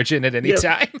nation of origin at any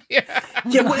time.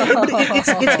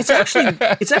 It's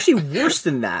actually worse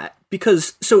than that,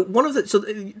 because a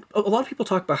lot of people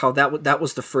talk about how that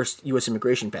was the first U.S.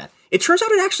 immigration ban. It turns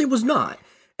out it actually was not,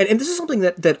 and this is something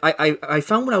that I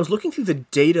found when I was looking through the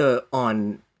data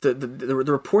on the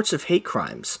reports of hate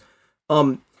crimes.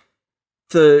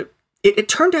 It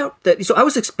turned out that, so I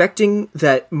was expecting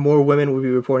that more women would be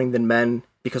reporting than men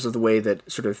because of the way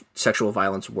that sort of sexual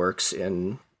violence works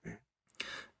in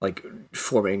like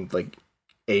forming like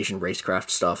Asian racecraft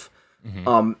stuff.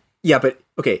 Mm-hmm. But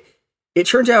okay, it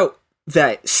turns out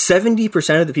that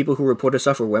 70% of the people who reported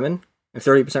stuff were women and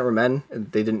 30% were men,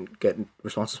 and they didn't get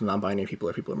responses from non-binary people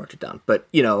or people who marked it down. But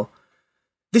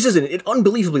this is an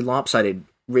unbelievably lopsided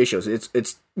ratios. It's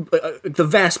the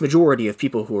vast majority of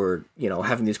people who are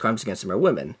having these crimes against them are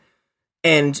women,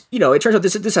 and it turns out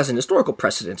this has an historical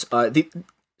precedent.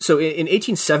 So in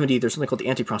 1870 there's something called the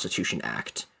Anti-Prostitution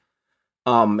Act,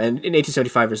 and in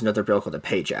 1875 there's another bill called the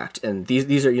Page Act, and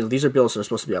these are bills that are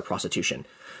supposed to be about prostitution.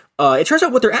 It turns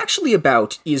out what they're actually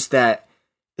about is that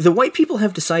the white people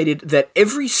have decided that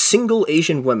every single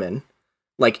Asian woman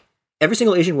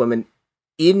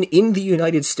in the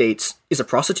United States is a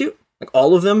prostitute. Like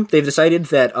all of them, they've decided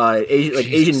that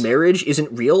Asian marriage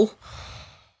isn't real,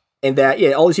 and that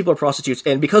all these people are prostitutes.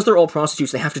 And because they're all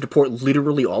prostitutes, they have to deport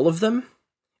literally all of them.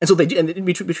 And so they do. And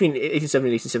between 1870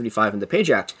 and 1875 and the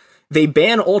Page Act, they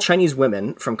ban all Chinese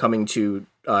women from coming to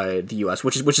the U.S.,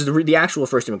 which is the actual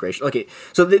first immigration. Okay,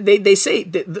 so they say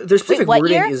their specific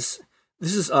wording year? is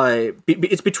this is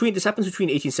this happens between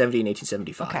 1870 and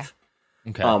 1875.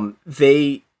 Okay.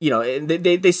 They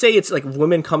say it's like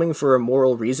women coming for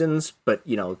immoral reasons, but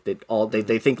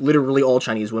they think literally all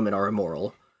Chinese women are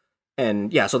immoral,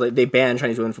 and so they ban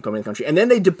Chinese women from coming to the country, and then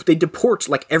they deport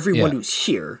like everyone who's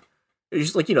here. It's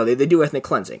just like they do ethnic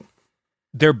cleansing.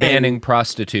 They're banning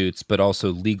prostitutes, but also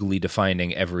legally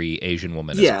defining every Asian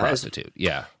woman as a prostitute.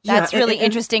 That's really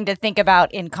interesting to think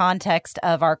about in context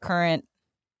of our current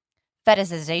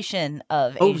fetishization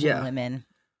of Asian women.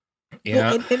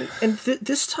 Yeah, well,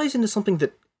 this ties into something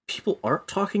that people aren't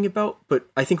talking about, but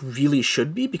I think really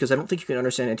should be, because I don't think you can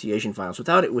understand anti-Asian violence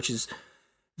without it, which is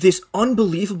this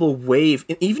unbelievable wave.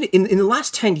 Even in the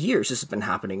last 10 years, this has been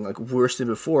happening, like worse than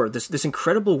before. This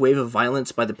incredible wave of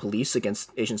violence by the police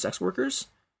against Asian sex workers.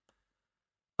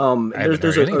 I haven't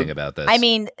heard anything about this. I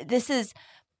mean,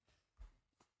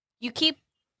 you keep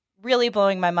really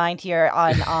blowing my mind here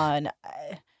on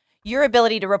your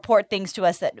ability to report things to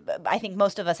us that I think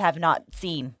most of us have not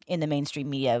seen in the mainstream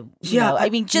media.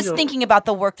 Thinking about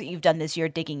the work that you've done this year,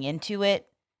 digging into it,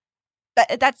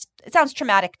 it sounds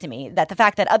traumatic to me, that the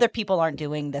fact that other people aren't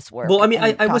doing this work. Well, I mean,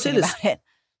 I would say this.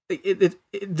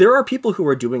 There are people who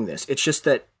are doing this. It's just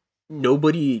that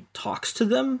nobody talks to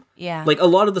them. Yeah. Like, a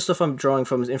lot of the stuff I'm drawing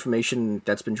from is information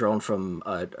that's been drawn from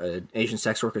an Asian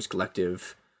sex workers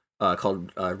collective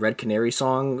called Red Canary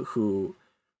Song, who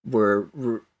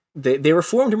were... They were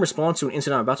formed in response to an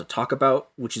incident I'm about to talk about,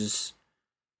 which is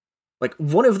like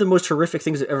one of the most horrific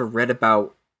things I've ever read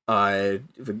about. The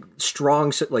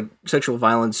strong sexual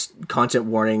violence content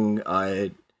warning.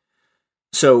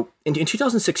 So in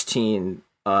 2016,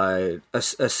 a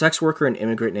sex worker and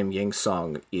immigrant named Ying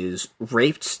Song is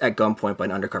raped at gunpoint by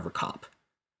an undercover cop.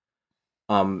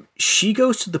 She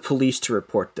goes to the police to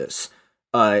report this.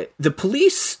 The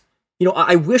police,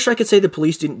 I wish I could say the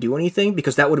police didn't do anything,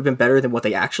 because that would have been better than what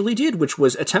they actually did, which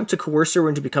was attempt to coerce her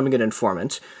into becoming an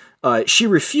informant. She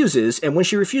refuses, and when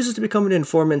she refuses to become an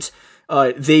informant,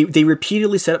 they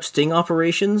repeatedly set up sting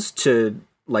operations to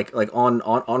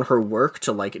on her work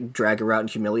to drag her out and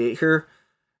humiliate her.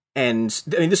 And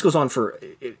I mean, this goes on for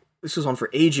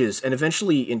ages, and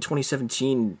eventually in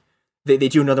 2017, they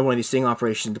do another one of these sting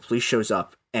operations. The police shows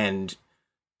up, and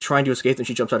trying to escape them,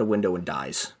 she jumps out a window and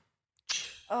dies.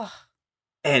 Oh.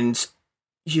 And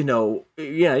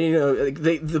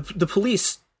the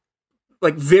police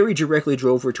very directly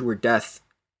drove her to her death,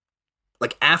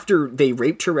 after they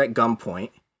raped her at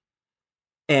gunpoint.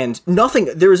 And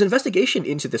there was an investigation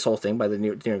into this whole thing by the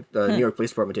New York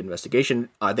Police Department. Did an investigation.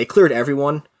 They cleared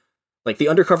everyone. The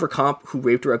undercover cop who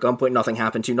raped her at gunpoint, nothing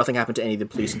happened to any of the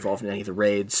police involved in any of the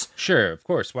raids. Sure, of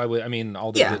course. Why would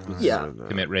all they did was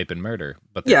commit rape and murder?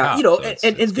 But cops,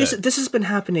 this has been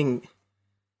happening.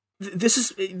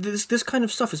 This kind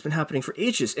of stuff has been happening for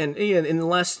ages, and in the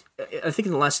last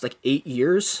 8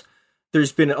 years,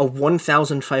 there's been a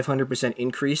 1,500%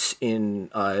 increase in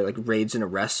raids and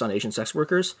arrests on Asian sex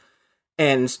workers,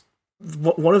 and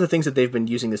one of the things that they've been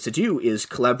using this to do is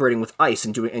collaborating with ICE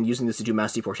and using this to do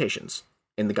mass deportations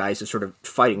in the guise of sort of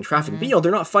fighting trafficking. Mm-hmm. But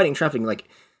they're not fighting trafficking like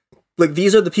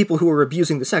these are the people who are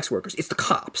abusing the sex workers. It's the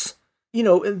cops.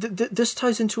 This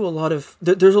ties into a lot of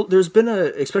there's been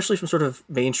especially from sort of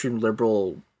mainstream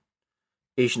liberal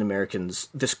Asian Americans,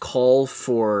 this call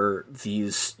for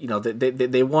these,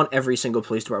 they want every single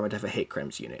police department to have a hate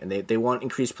crimes unit, and they want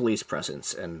increased police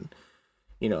presence. And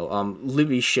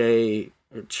Libby Shea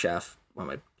Chef, what am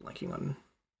I blanking on?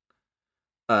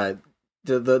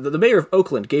 The mayor of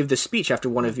Oakland gave this speech after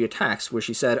one of the attacks where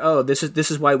she said, "Oh, this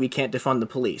is why we can't defund the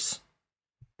police."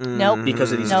 Nope.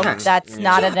 Because of these attacks. That's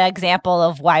not an example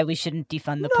of why we shouldn't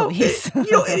defund the police.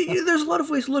 There's a lot of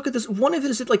ways to look at this. One of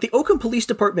it is that the Oakland Police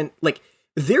Department,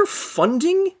 their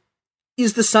funding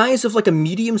is the size of a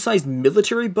medium-sized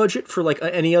military budget for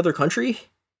any other country.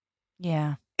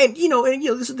 Yeah. And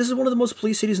this is one of the most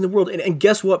police cities in the world. And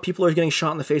guess what? People are getting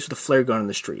shot in the face with a flare gun in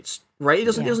the streets, right? It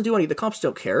doesn't do anything. The cops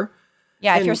don't care.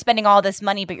 Yeah, if you're spending all this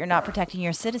money but you're not protecting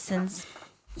your citizens.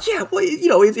 Yeah, well,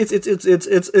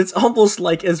 it's almost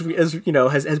like has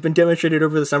been demonstrated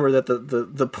over the summer that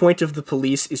the point of the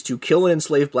police is to kill and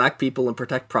enslave black people and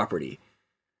protect property,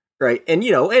 right? And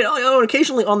and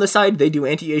occasionally on the side they do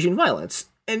anti-Asian violence,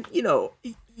 and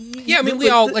yeah, I mean we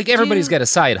all everybody's got a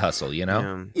side hustle,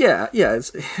 Yeah,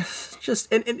 it's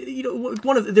just and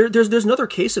one of there's another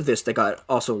case of this that got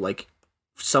also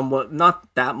somewhat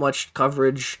not that much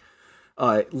coverage.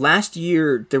 Last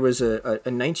year, there was a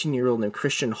 19-year-old named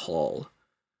Christian Hall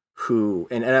who,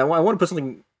 and I want to put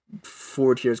something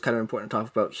forward here. It's kind of important to talk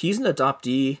about. He's an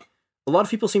adoptee. A lot of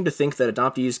people seem to think that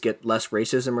adoptees get less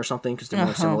racism or something because they're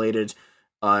more assimilated.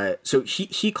 So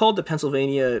he called the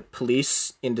Pennsylvania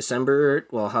police in December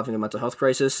while having a mental health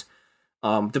crisis.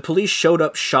 The police showed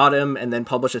up, shot him, and then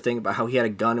published a thing about how he had a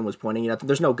gun and was pointing it at them.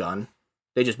 There's no gun.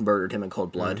 They just murdered him in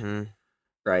cold blood. Mm-hmm.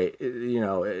 Right,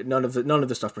 none of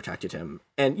the stuff protected him,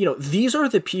 and these are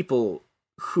the people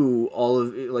who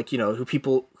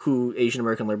who Asian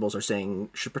American liberals are saying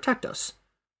should protect us.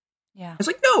 Yeah, it's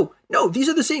no, these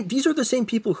are the same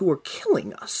people who are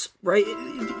killing us, right?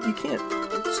 You can't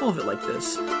solve it like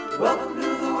this. Welcome to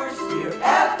the worst year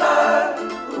ever.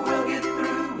 We'll get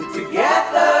through it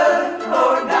together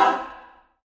or not.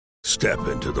 Step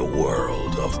into the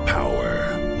world of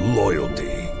power,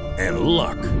 loyalty, and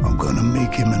luck. I'm gonna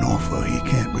make him an offer he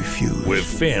can't refuse. With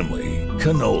family,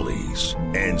 cannolis,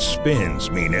 and spins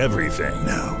mean everything.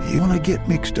 Now, you wanna get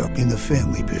mixed up in the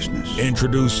family business.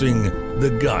 Introducing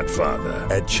The Godfather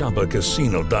at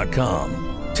ChumbaCasino.com.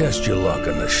 Test your luck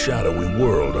in the shadowy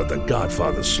world of The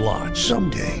Godfather slot.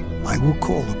 Someday, I will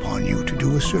call upon you to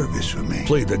do a service for me.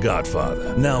 Play The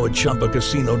Godfather, now at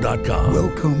ChumbaCasino.com.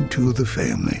 Welcome to the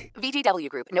family. VGW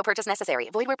Group. No purchase necessary.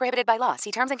 Void where prohibited by law.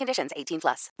 See terms and conditions.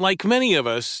 18+. Like many of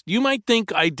us, you might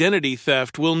think identity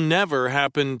theft will never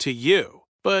happen to you.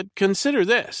 But consider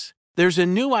this. There's a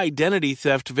new identity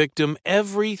theft victim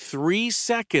every 3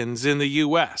 seconds in the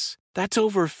U.S. That's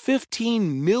over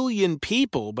 15 million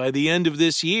people by the end of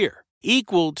this year,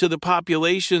 equal to the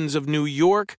populations of New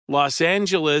York, Los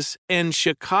Angeles, and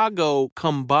Chicago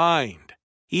combined.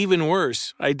 Even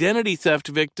worse, identity theft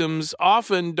victims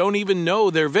often don't even know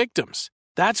they're victims.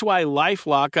 That's why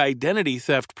LifeLock Identity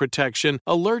Theft Protection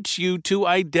alerts you to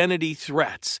identity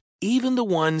threats, even the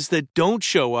ones that don't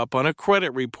show up on a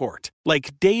credit report,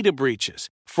 like data breaches,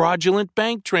 fraudulent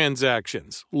bank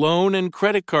transactions, loan and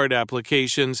credit card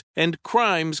applications, and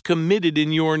crimes committed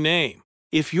in your name.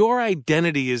 If your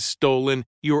identity is stolen,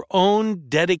 your own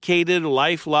dedicated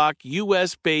LifeLock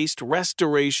U.S.-based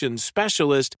restoration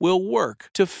specialist will work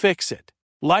to fix it.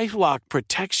 LifeLock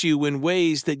protects you in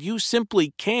ways that you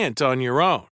simply can't on your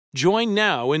own. Join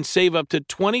now and save up to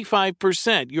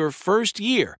 25% your first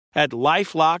year at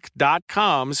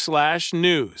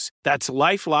LifeLock.com/news. That's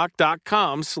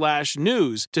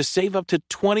LifeLock.com/news to save up to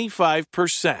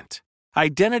 25%.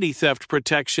 Identity theft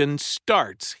protection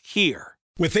starts here.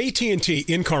 With AT&T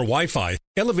in-car Wi-Fi,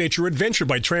 elevate your adventure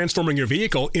by transforming your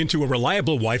vehicle into a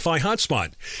reliable Wi-Fi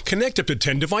hotspot. Connect up to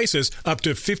 10 devices up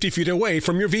to 50 feet away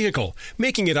from your vehicle,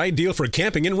 making it ideal for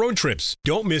camping and road trips.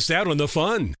 Don't miss out on the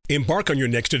fun. Embark on your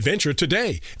next adventure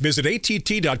today. Visit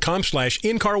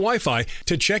att.com/in-car Wi-Fi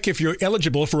to check if you're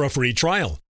eligible for a free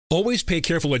trial. Always pay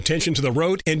careful attention to the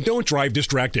road and don't drive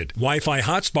distracted. Wi-Fi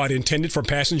hotspot intended for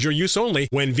passenger use only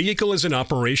when vehicle is in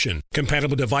operation.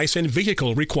 Compatible device and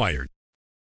vehicle required.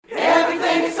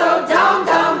 Everything's so dumb,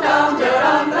 dumb, dumb,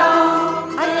 dumb,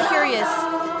 dumb. I'm curious,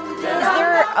 is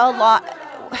there a lot...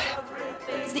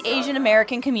 Is the Asian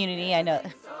American community, I know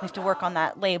we have to work on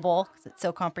that label because it's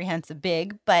so comprehensive,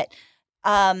 big, but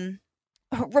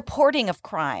reporting of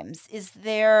crimes, is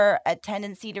there a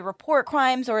tendency to report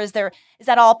crimes, or is that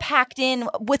all packed in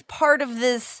with part of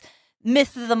this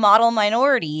myth of the model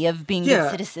minority of being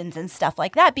good citizens and stuff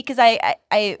like that? Because I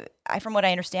from what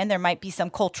I understand, there might be some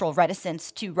cultural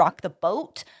reticence to rock the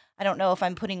boat. I don't know if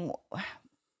I'm putting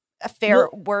a fair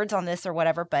words on this or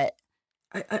whatever, but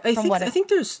I think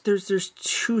there's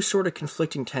two sort of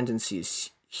conflicting tendencies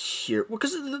here,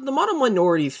 because the model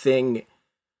minority thing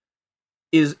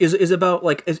is about,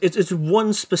 like, it's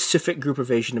one specific group of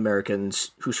Asian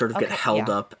Americans who sort of get held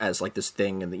up as like this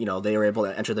thing, and they are able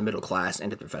to enter the middle class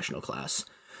and the professional class.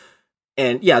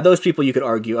 And those people, you could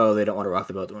argue, they don't want to rock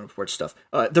the boat, they want to report stuff.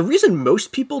 The reason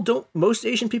most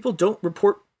Asian people don't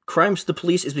report crimes to the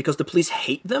police is because the police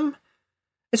hate them.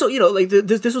 And so,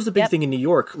 this was the big thing in New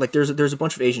York. Like, there's a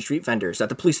bunch of Asian street vendors that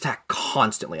the police attack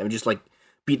constantly. I mean, just like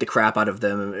beat the crap out of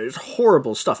them. It's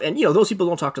horrible stuff. And, those people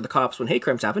don't talk to the cops when hate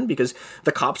crimes happen because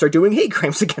the cops are doing hate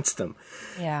crimes against them.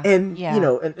 Yeah. And,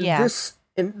 this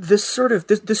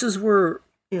is where,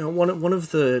 one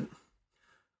of the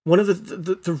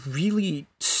really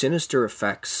sinister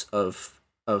effects of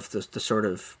the sort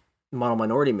of model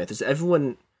minority myth is that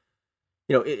everyone,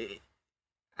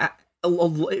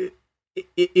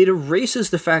 it erases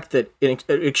the fact that an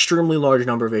extremely large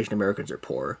number of Asian Americans are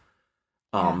poor.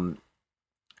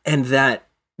 And that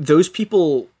those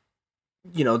people,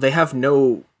 they have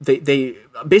they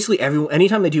basically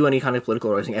anytime they do any kind of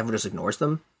political organizing, everyone just ignores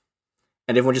them.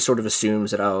 And everyone just sort of assumes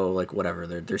that, whatever,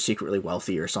 they're secretly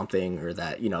wealthy or something, or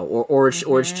that, or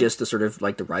it's just the sort of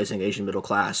like the rising Asian middle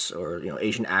class, or,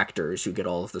 Asian actors who get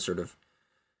all of the sort of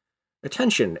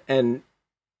attention. And,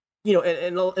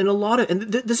 and a lot of, and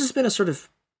this has been a sort of,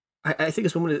 I think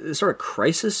it's been a sort of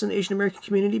crisis in the Asian American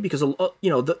community, because,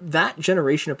 that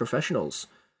generation of professionals,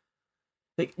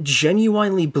 like,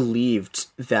 genuinely believed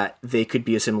that they could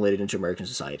be assimilated into American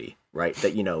society, right?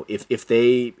 That, if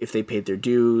they paid their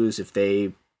dues, if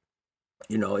they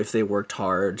worked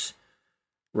hard,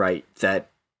 right? That,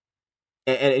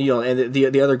 and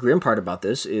the other grim part about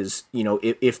this is,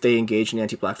 if they engage in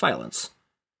anti-Black violence,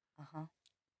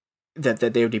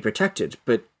 that they would be protected.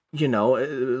 But,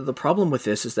 the problem with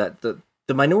this is that the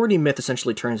minority myth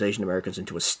essentially turns Asian Americans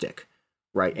into a stick.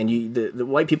 Right, and the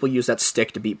white people use that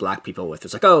stick to beat Black people with.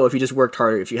 It's like, if you just worked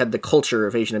harder, if you had the culture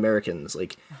of Asian Americans,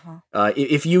 like,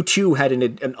 if you too had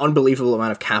an unbelievable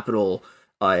amount of capital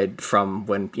from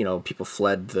when people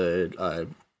fled the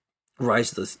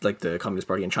rise of the Communist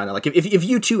Party in China, like if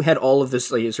you too had all of this,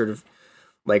 like, sort of,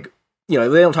 like, they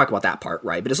don't talk about that part,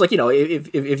 right? But it's like,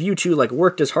 if you too, like,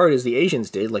 worked as hard as the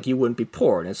Asians did, like, you wouldn't be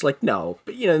poor. And it's like, no,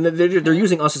 but they're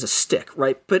using us as a stick,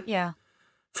 right? But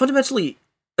fundamentally,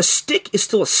 a stick is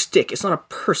still a stick. It's not a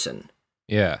person.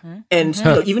 Yeah. And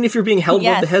even if you're being held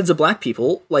above the heads of Black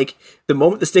people, like, the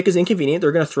moment the stick is inconvenient,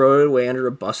 they're going to throw it away under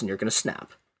a bus and you're going to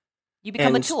snap. You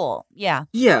become a tool. Yeah.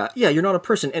 Yeah, you're not a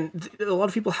person. And a lot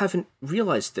of people haven't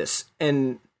realized this.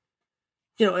 And,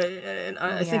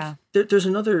 I think there's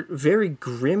another very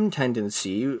grim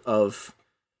tendency of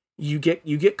you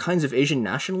get kinds of Asian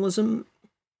nationalism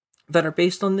that are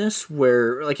based on this,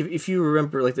 where, like, if you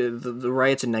remember, like, the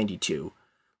riots in 92,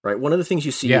 right? One of the things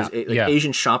you see is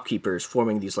Asian shopkeepers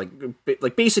forming these like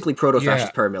basically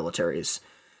proto-fascist paramilitaries,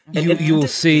 You will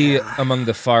see among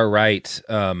the far right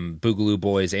Boogaloo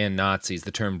Boys and Nazis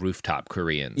the term rooftop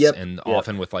Koreans,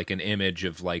 often with like an image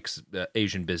of like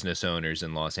Asian business owners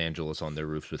in Los Angeles on their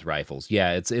roofs with rifles.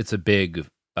 Yeah, it's a big,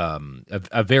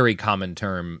 a very common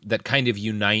term that kind of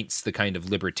unites the kind of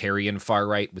libertarian far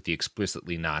right with the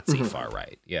explicitly Nazi far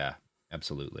right. Yeah,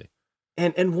 absolutely.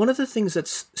 And one of the things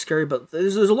that's scary about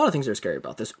there's a lot of things that are scary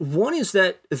about this. One is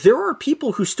that there are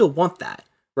people who still want that.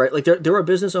 Right, like there are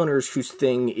business owners whose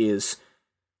thing is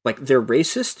like they're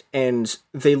racist, and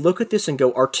they look at this and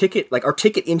go, our ticket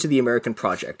into the American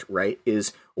project, right,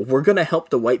 is we're gonna help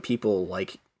the white people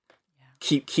like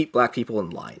keep black people in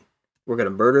line. We're gonna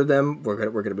murder them.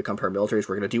 We're gonna become paramilitaries.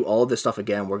 We're gonna do all of this stuff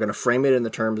again. We're gonna frame it in the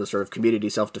terms of sort of community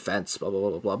self-defense, blah blah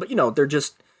blah blah blah. But they're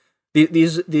just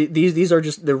these are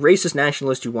just the racist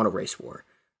nationalists who want a race war,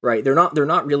 right? They're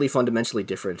not really fundamentally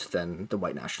different than the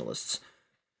white nationalists.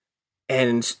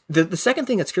 And the second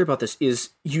thing that's scary about this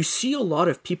is you see a lot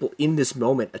of people in this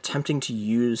moment attempting to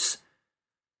use.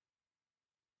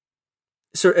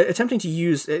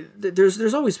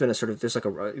 There's always been a sort of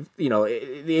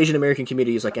the Asian American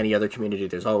community is like any other community.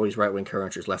 There's always right wing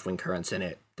currents, there's left wing currents in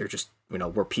it. They're just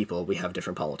we're people. We have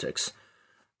different politics.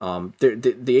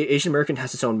 The Asian American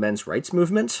has its own men's rights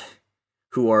movement.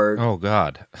 Who are who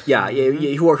are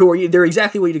they're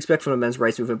exactly what you'd expect from a men's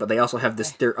rights movement, but they also have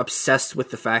this. They're obsessed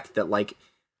with the fact that like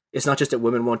it's not just that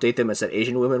women won't date them; it's that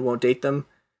Asian women won't date them.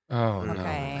 Oh no!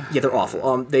 Yeah, they're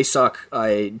awful. They suck.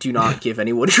 I do not give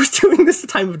anyone who's doing this the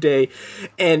time of day.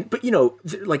 But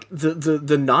like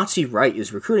the Nazi right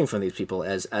is recruiting from these people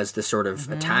as the sort of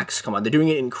attacks come on. They're doing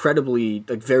it incredibly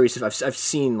like very. I've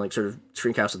seen like sort of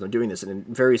screencasts of them doing this in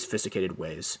very sophisticated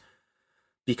ways,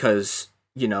 because.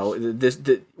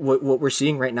 What we're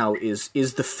seeing right now is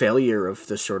the failure of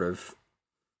the sort of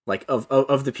like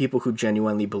of the people who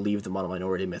genuinely believe the model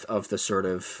minority myth, of the sort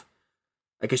of,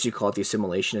 I guess you call it the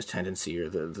assimilationist tendency, or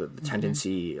the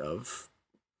tendency of,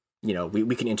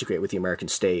 we can integrate with the American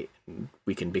state, and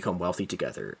we can become wealthy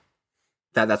together.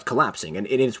 That's collapsing, and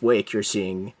in its wake, you're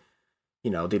seeing,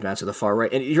 the advance of the far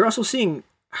right, and you're also seeing.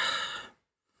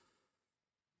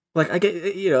 Like I get,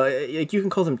 like you can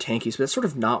call them tankies, but that's sort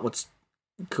of not what's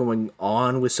going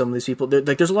on with some of these people.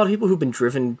 There's a lot of people who've been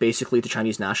driven basically to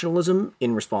Chinese nationalism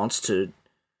in response to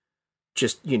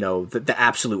just the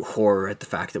absolute horror at the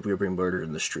fact that we were being murdered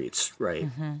in the streets, right?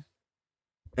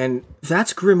 And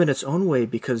that's grim in its own way,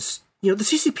 because the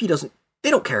CCP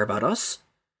don't care about us.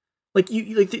 Like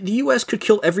the U.S. could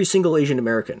kill every single Asian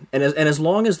American, and as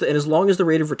long as the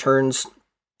rate of returns,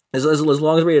 as long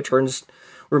as the rate of returns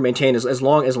were maintained, as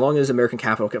long as American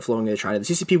capital kept flowing into China, the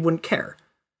CCP wouldn't care.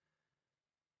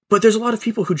 But there's a lot of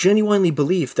people who genuinely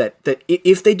believe that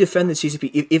if they defend the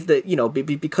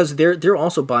CCP, because they're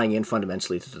also buying in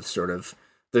fundamentally to the sort of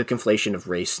the conflation of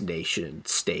race, nation,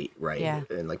 state, right? Yeah.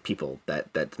 And like people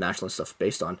that the nationalist stuff is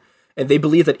based on, and they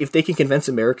believe that if they can convince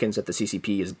Americans that the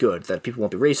CCP is good, that people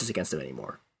won't be racist against them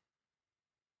anymore.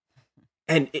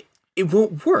 And it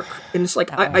won't work. And it's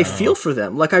like I feel for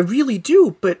them, like I really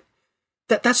do, but.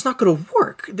 That's not going to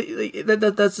work.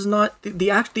 That's not the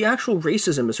actual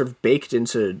racism is sort of baked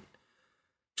into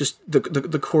just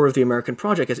the core of the American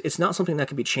project. It's not something that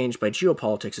can be changed by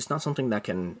geopolitics. It's not something that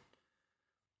can,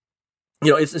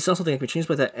 it's not something that can be changed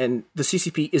by that. And the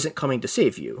CCP isn't coming to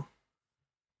save you,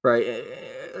 right?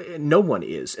 No one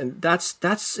is, and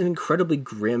that's an incredibly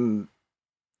grim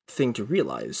thing to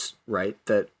realize, right?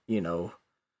 That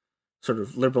sort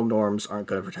of liberal norms aren't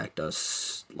going to protect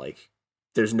us, like.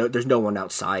 There's no one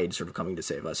outside sort of coming to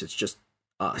save us. It's just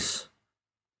us.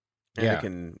 And it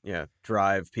can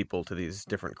drive people to these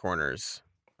different corners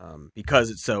because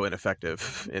it's so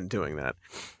ineffective in doing that.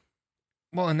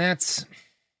 Well, and that's,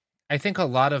 I think a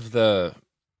lot of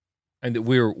and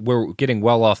we're getting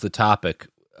well off the topic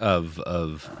of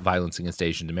violence against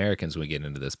Asian Americans when we get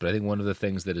into this, but I think one of the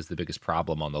things that is the biggest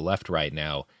problem on the left right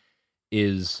now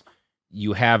is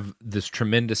you have this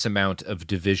tremendous amount of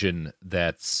division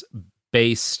that's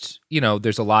based,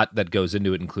 there's a lot that goes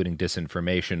into it, including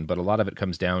disinformation, but a lot of it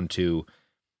comes down to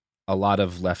a lot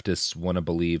of leftists want to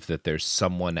believe that there's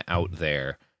someone out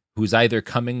there who's either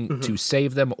coming to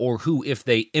save them, or who, if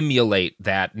they emulate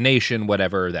that nation,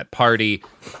 whatever, that party,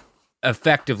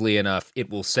 effectively enough, it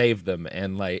will save them.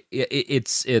 And like,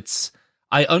 it's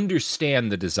I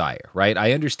understand the desire, right?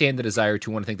 I understand the desire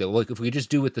to want to think that, look, if we just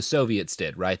do what the Soviets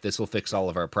did, right, this will fix all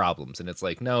of our problems. And it's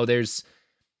like, no,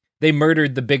 they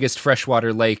murdered the biggest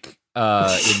freshwater lake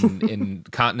in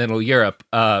continental Europe,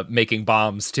 making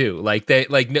bombs too. Like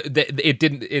it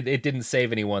didn't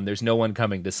save anyone. There's no one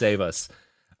coming to save us.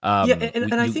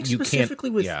 And I think specifically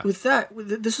with that,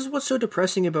 this is what's so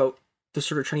depressing about the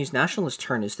sort of Chinese nationalist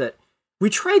turn, is that we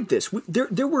tried this.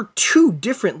 There were two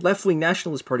different left-wing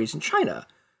nationalist parties in China.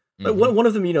 One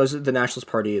of them, is the Nationalist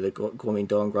Party, the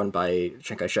Kuomintang, run by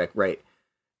Chiang Kai-shek, right?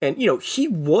 And, he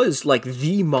was like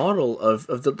the model of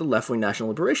the left-wing national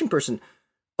liberation person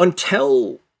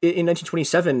until in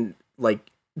 1927, like,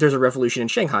 there's a revolution in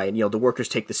Shanghai and, the workers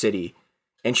take the city.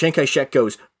 And Chiang Kai-shek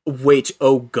goes, wait,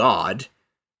 oh God,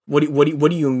 what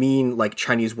do you mean, like,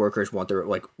 Chinese workers want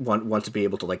to be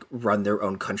able to, like, run their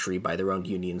own country by their own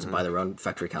unions and by their own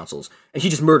factory councils? And he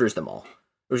just murders them all.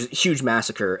 There was a huge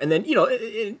massacre, and then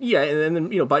and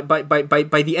then by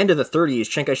the end of the 30s,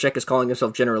 Chiang Kai-shek is calling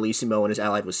himself Generalissimo and is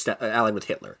allied with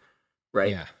Hitler,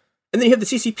 right? Yeah. And then you have the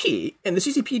CCP, and the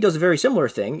CCP does a very similar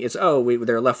thing. It's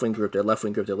they're a left-wing group, and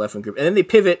then they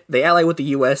pivot, they ally with the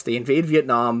U.S., they invade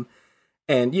Vietnam,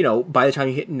 and by the time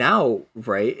you hit now,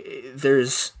 right?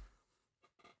 There's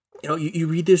you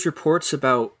read these reports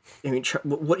about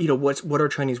what are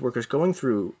Chinese workers going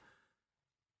through.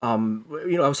 I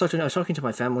was talking to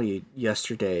my family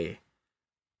yesterday,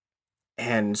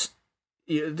 and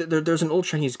there's an old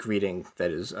Chinese greeting that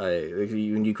is,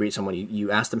 when you greet someone, you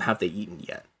ask them, have they eaten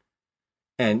yet?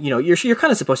 And, you're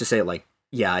kind of supposed to say, like,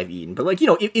 yeah, I've eaten. But, like,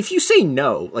 if you say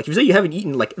no, like, if you say you haven't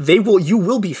eaten, like, you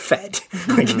will be fed.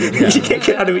 Like, you can't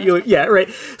get out of it. Yeah, right.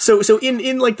 So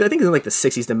in like, I think in, like, the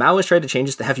 60s, the Maoists tried to change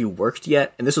this to have you worked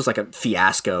yet? And this was, like, a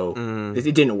fiasco.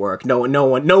 It didn't work. No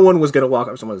one was going to walk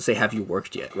up to someone and say, have you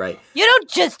worked yet, right? You don't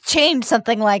just change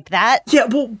something like that. Yeah,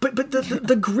 well, but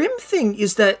the grim thing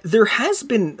is that there has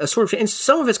been a sort of, and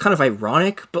some of it's kind of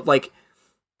ironic, but, like,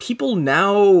 people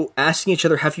now asking each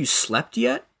other, have you slept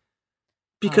yet?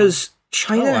 Because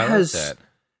China has like that.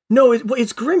 No,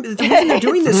 it's grim. The reason they're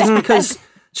doing this is because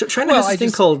China has this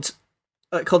thing called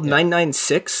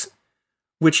 996,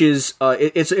 which is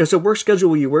it's a work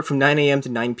schedule where you work from 9 a.m. to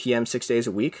 9 p.m. 6 days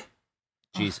a week.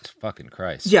 Jesus fucking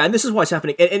Christ! Yeah, and this is what's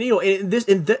happening,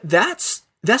 that's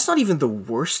not even the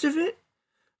worst of it.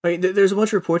 I mean, there's a bunch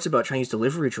of reports about Chinese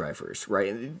delivery drivers, right?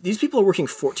 And these people are working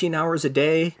 14 hours a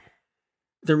day.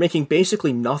 They're making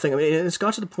basically nothing. I mean, it's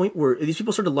got to the point where these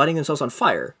people started lighting themselves on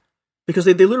fire. Because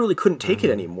they literally couldn't take it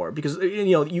anymore. Because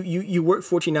you work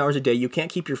 14 hours a day, you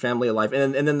can't keep your family alive,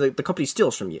 and then the company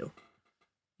steals from you.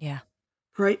 Yeah.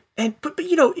 Right. And but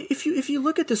if you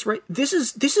look at this, right, this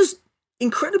is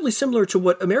incredibly similar to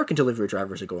what American delivery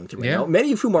drivers are going through right now.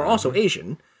 Many of whom are also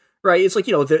Asian. Right. It's like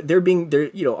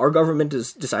our government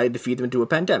has decided to feed them into a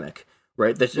pandemic.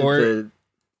 Right.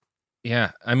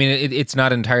 Yeah, I mean, it's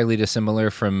not entirely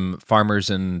dissimilar from farmers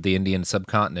in the Indian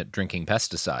subcontinent drinking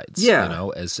pesticides. Yeah,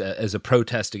 as a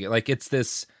protest against, like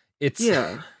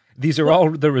these are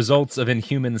all the results of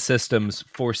inhuman systems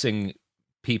forcing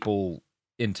people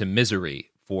into misery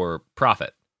for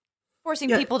profit, forcing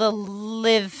people to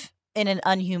live in an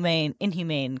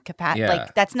inhumane capacity. Yeah.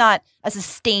 Like that's not a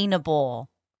sustainable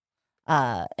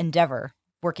endeavor.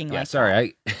 Working like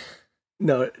sorry,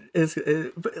 No,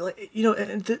 but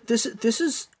this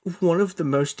is one of the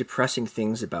most depressing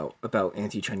things about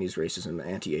anti-Chinese racism,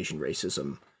 anti-Asian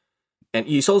racism, and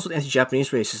you saw this with anti-Japanese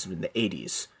racism in the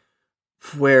 80s,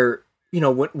 where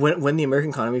when the American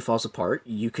economy falls apart,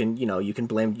 you can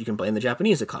blame the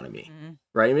Japanese economy,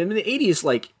 right? I mean, in the 80s,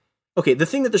 like, okay, the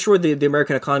thing that destroyed the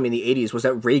American economy in the 80s was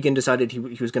that Reagan decided he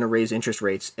was going to raise interest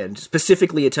rates and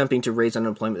specifically attempting to raise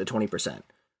unemployment to 20%,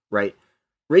 right?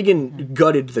 Reagan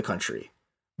gutted the country,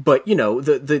 but the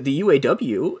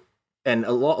UAW and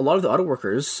a lot of the auto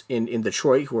workers in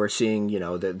Detroit who are seeing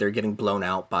that they're getting blown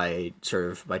out by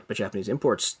Japanese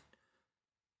imports.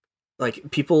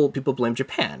 Like people blame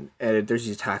Japan, and there's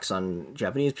these attacks on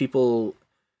Japanese people.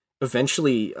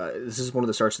 Eventually, this is one of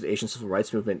the starts of the Asian civil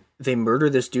rights movement. They murder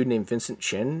this dude named Vincent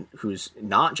Chin, who's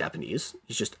not Japanese.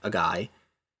 He's just a guy,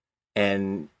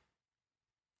 and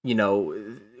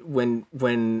when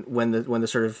the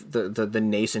sort of the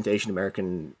nascent Asian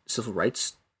American civil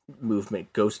rights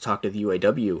movement goes to talk to the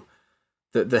UAW,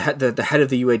 the head of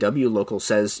the UAW local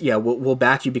says, "Yeah, we'll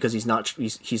back you because he's not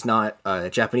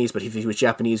Japanese, but if he was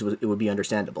Japanese, it would be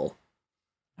understandable."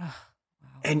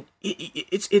 And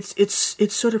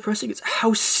it's so depressing. It's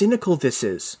how cynical this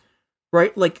is,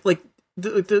 right?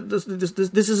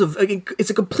 This is it's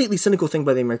a completely cynical thing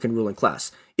by the American ruling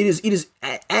class. It is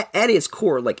at its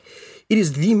core, like, it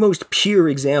is the most pure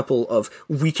example of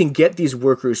we can get these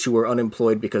workers who are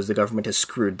unemployed because the government has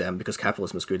screwed them, because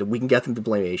capitalism has screwed them. We can get them to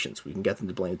blame Asians. We can get them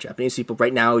to blame Japanese people.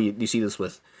 Right now, you see this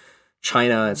with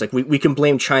China. It's like we can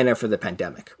blame China for the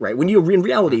pandemic, right? When in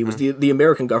reality, it was the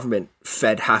American government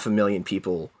fed 500,000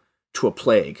 people to a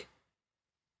plague.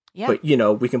 Yeah. But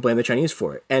we can blame the Chinese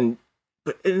for it, and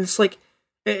it's like,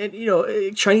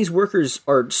 And Chinese workers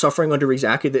are suffering under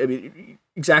exactly the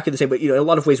same, but in a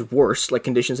lot of ways worse, like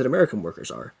conditions that American workers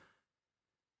are.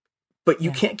 But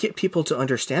you can't get people to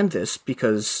understand this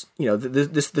because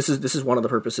this is one of the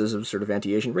purposes of sort of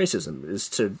anti-Asian racism, is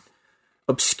to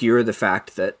obscure the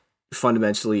fact that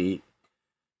fundamentally,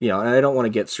 and I don't want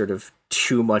to get sort of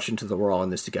too much into the we're all in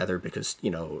this together because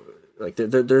like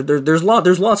there's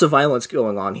lots of violence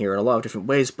going on here in a lot of different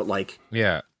ways, but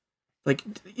the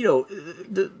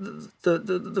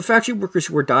factory workers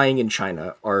who are dying in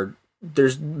China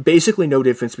there's basically no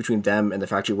difference between them and the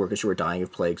factory workers who are dying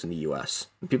of plagues in the U.S.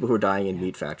 and people who are dying in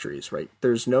meat factories, right?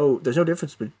 There's no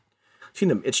difference between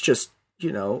them. It's just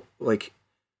like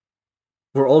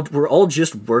we're all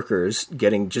just workers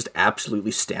getting just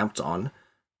absolutely stamped on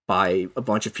by a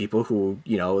bunch of people who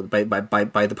by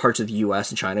the parts of the U.S.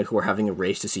 and China who are having a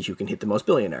race to see who can hit the most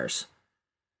billionaires.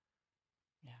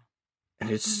 Yeah,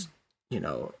 and it's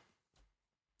the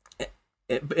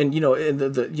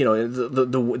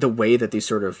way that these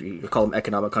sort of, you call them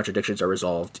economic contradictions, are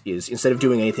resolved is instead of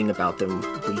doing anything about them,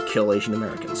 we kill Asian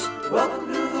Americans. Welcome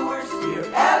to the worst year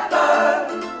ever.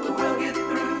 We'll get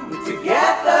through it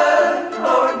together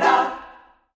or not.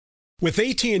 With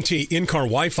AT&T in-car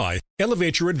Wi-Fi,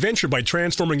 elevate your adventure by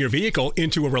transforming your vehicle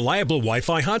into a reliable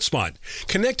Wi-Fi hotspot.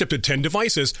 Connect up to 10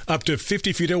 devices up to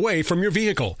 50 feet away from your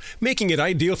vehicle, making it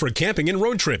ideal for camping and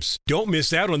road trips. Don't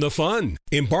miss out on the fun.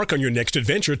 Embark on your next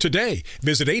adventure today.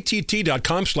 Visit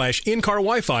att.com/in-car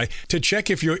Wi-Fi to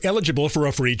check if you're eligible for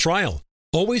a free trial.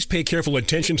 Always pay careful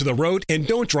attention to the road and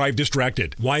don't drive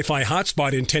distracted. Wi-Fi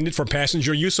hotspot intended for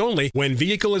passenger use only when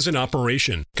vehicle is in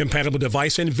operation. Compatible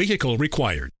device and vehicle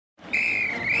required.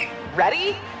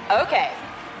 Ready? Okay.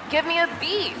 Give me a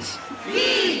beach.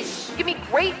 Beach. Give me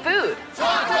great food.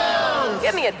 Tacos.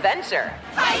 Give me adventure.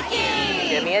 Hiking.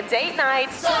 Give me a date night.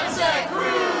 Sunset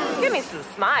cruise. Give me some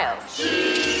smiles.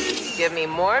 Cheese. Give me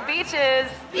more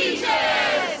beaches. Beaches.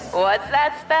 What's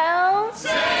that spell?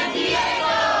 San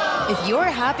Diego. If you're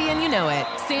happy and you know it,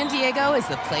 San Diego is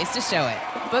the place to show it.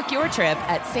 Book your trip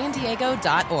at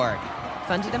sandiego.org.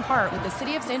 Funded in part with the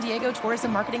City of San Diego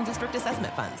Tourism Marketing District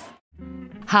Assessment Funds.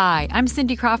 Hi, I'm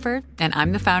Cindy Crawford, and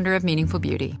I'm the founder of Meaningful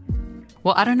Beauty.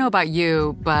 Well, I don't know about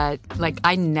you, but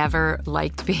I never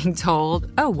liked being told,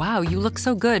 oh, wow, you look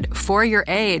so good for your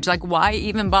age. Why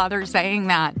even bother saying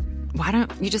that? Why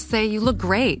don't you just say you look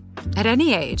great at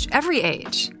any age, every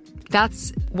age?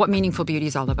 That's what Meaningful Beauty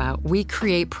is all about. We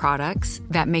create products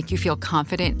that make you feel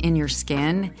confident in your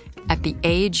skin at the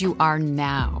age you are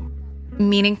now.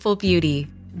 Meaningful Beauty.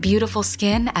 Beautiful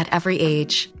skin at every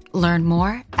age. Learn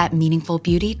more at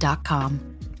meaningfulbeauty.com.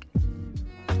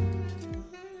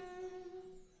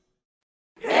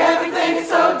 Everything's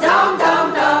so dumb,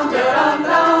 dumb, dumb, dumb,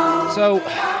 dumb. So,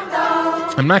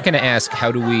 I'm not going to ask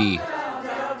how do we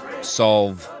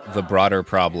solve the broader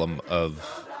problem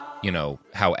of,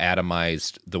 how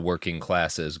atomized the working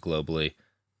class is globally.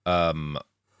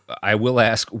 I will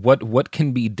ask what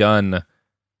can be done,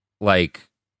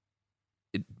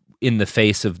 in the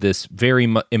face of this very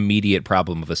immediate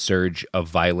problem of a surge of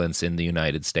violence in the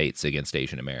United States against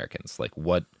Asian Americans.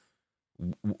 What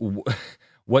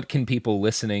can people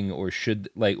listening or should,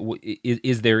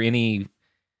 is there any...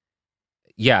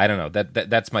 Yeah, I don't know.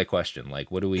 That's my question.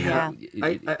 What do we... Yeah.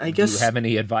 I guess... Do you have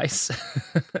any advice?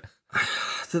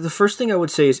 The first thing I would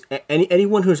say is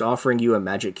anyone who's offering you a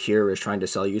magic cure is trying to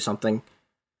sell you something.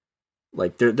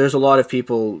 There's a lot of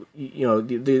people,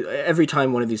 every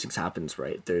time one of these things happens,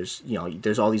 right? There's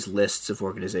all these lists of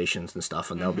organizations and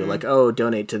stuff, and they'll be like, oh,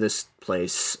 donate to this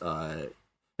place. I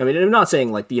mean, I'm not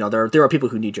saying there are people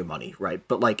who need your money, right?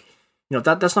 But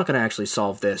that's not going to actually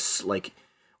solve this.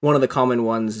 One of the common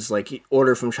ones is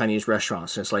order from Chinese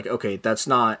restaurants, and it's okay, that's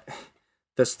not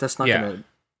going to,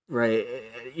 right?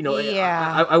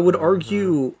 I would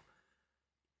argue.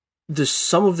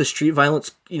 Some of the street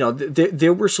violence,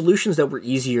 there were solutions that were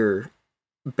easier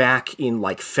back in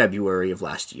February of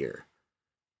last year,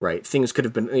 right? Things could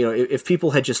have been, if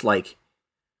people had just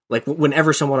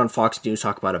whenever someone on Fox News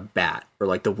talked about a bat or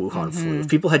the Wuhan flu, if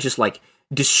people had just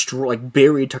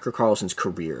buried Tucker Carlson's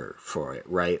career for it,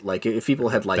 right? If people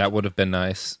had that would have been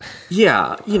nice.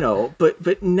 Yeah,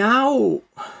 but now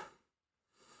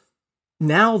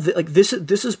this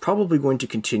is probably going to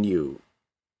continue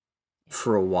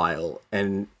for a while,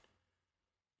 and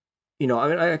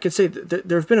I could say that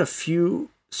there have been a few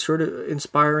sort of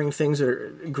inspiring things that are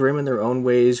grim in their own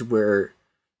ways, where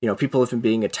people have been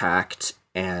being attacked,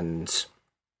 and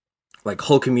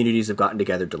whole communities have gotten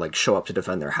together to show up to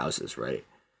defend their houses, right?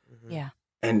 Yeah,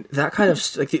 and that kind of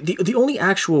the only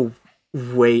actual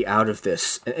way out of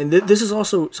this, and this is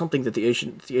also something that the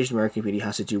Asian American community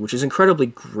has to do, which is incredibly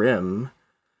grim,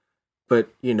 but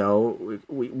you know,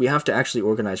 we have to actually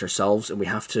organize ourselves, and we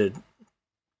have to.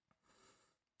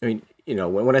 I mean, you know,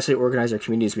 when I say organize our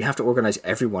communities, we have to organize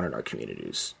everyone in our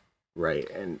communities, right?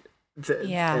 And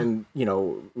and you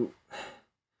know,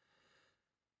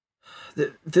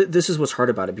 this is what's hard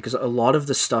about it, because a lot of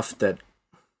the stuff that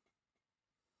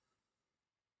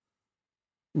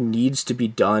needs to be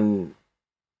done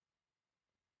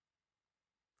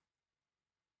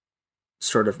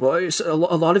sort of, well, a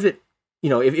lot of it, you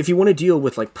know, if you want to deal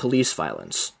with like police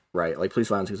violence, right, like police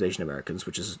violence against Asian Americans,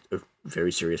 which is a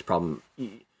very serious problem,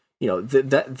 you know,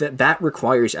 that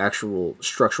requires actual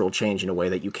structural change in a way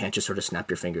that you can't just sort of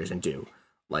snap your fingers and do.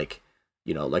 Like,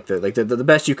 you know, like the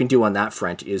best you can do on that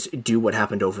front is do what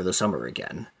happened over the summer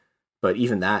again, but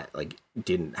even that like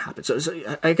didn't happen. So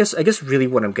I guess really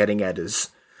what I'm getting at is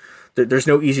that there's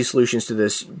no easy solutions to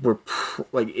this.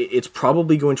 It's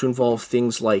probably going to involve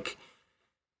things like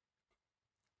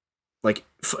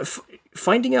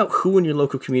finding out who in your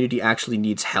local community actually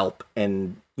needs help,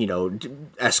 and you know,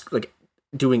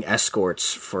 doing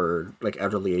escorts for like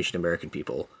elderly Asian American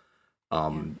people.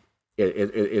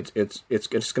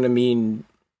 It's going to mean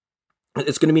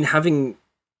having,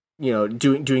 you know,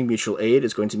 doing mutual aid.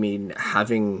 It's going to mean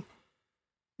having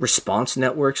response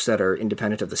networks that are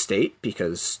independent of the state,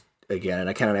 because again, and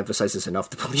I cannot emphasize this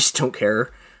enough, the police don't care,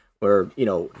 or you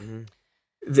know. Mm-hmm.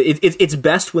 It's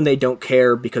best when they don't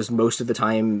care, because most of the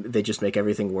time they just make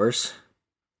everything worse.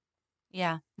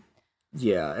 Yeah.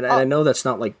 Yeah, and I know that's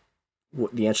not like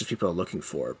what the answers people are looking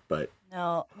for, but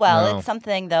no. Well, it's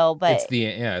something though. But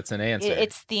it's an answer.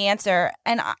 It's the answer,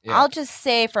 and I'll just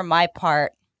say for my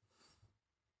part,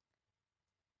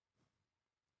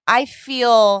 I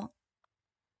feel.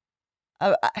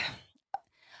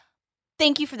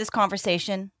 Thank you for this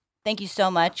conversation. Thank you so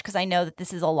much, because I know that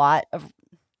this is a lot of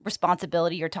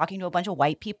responsibility. You're talking to a bunch of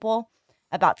white people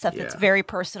about stuff that's very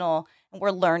personal, and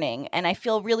we're learning, and I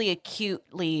feel really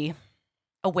acutely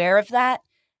aware of that,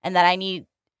 and that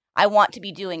I want to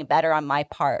be doing better on my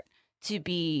part, to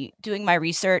be doing my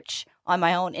research on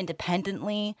my own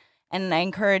independently, and I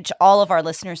encourage all of our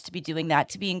listeners to be doing that,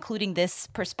 to be including this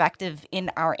perspective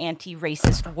in our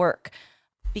anti-racist work,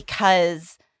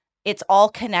 because it's all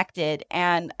connected.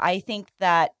 And I think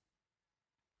that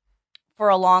for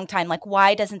a long time, like,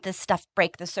 why doesn't this stuff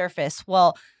break the surface?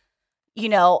 Well, you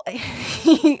know,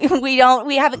 we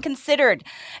haven't considered.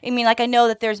 I mean, like, I know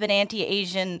that there's been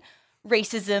anti-Asian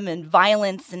racism and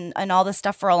violence and all this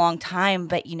stuff for a long time,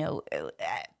 but, you know,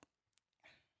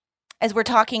 as we're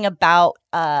talking about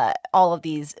all of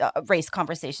these race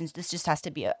conversations, this just has to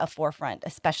be a forefront,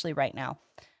 especially right now.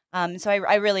 So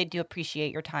I really do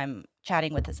appreciate your time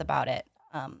chatting with us about it.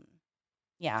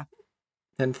 Yeah.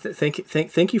 And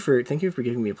thank you for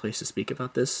giving me a place to speak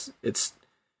about this. It's,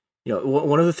 you know,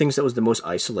 one of the things that was the most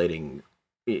isolating,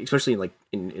 especially like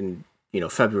in you know,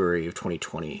 February of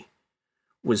 2020,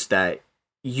 was that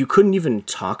you couldn't even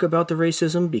talk about the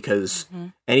racism, because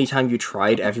anytime you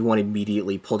tried, everyone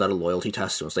immediately pulled out a loyalty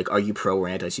test and was like, are you pro or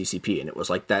anti-CCP? And it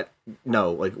was like, that,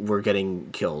 no, like, we're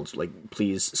getting killed, like,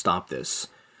 please stop this.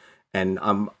 And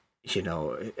you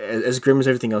know, as grim as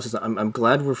everything else is, I'm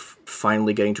glad we're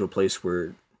finally getting to a place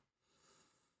where,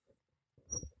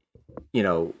 you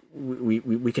know,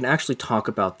 we can actually talk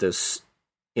about this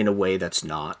in a way that's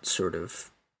not sort of,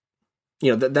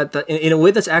 you know, that in a way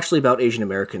that's actually about Asian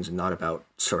Americans and not about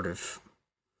sort of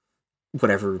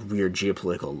whatever weird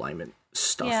geopolitical alignment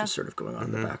stuff is sort of going on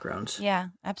in the background. Yeah,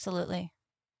 absolutely.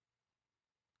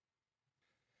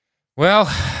 Well,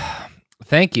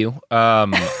 thank you.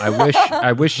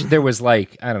 I wish there was,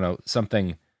 like, I don't know,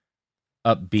 something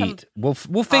upbeat. We'll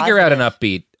figure out an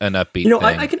upbeat You know,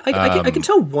 thing. I can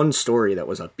tell one story that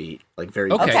was upbeat, like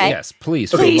very. Okay. Yes,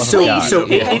 please. Okay, for the so love of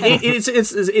God. it's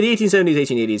in the 1870s,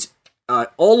 1880s.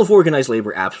 All of organized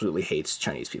labor absolutely hates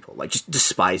Chinese people, like just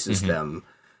despises them.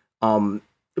 But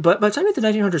by the time of the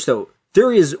 1900s, though,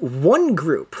 there is one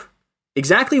group,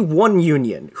 exactly one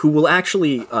union, who will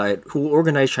actually who will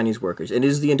organize Chinese workers, and it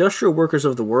is the Industrial Workers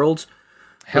of the World.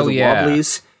 Hell the yeah.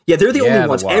 Wobblies. Yeah, they're the only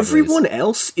ones. Wobblies. Everyone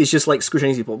else is just like screw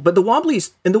Chinese people. But the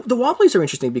Wobblies, and the Wobblies are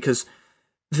interesting because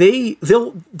they're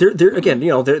again, you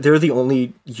know, they're the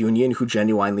only union who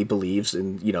genuinely believes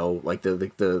in, you know, like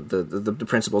the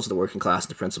principles of the working class,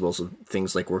 the principles of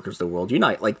things like Workers of the World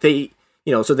Unite. Like they,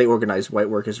 you know, so they organize white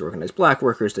workers, they organize black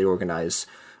workers, they organize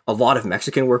a lot of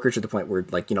Mexican workers to the point where,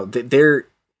 like, you know,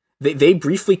 they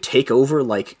briefly take over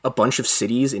like a bunch of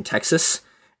cities in Texas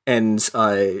and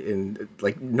in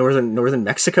like northern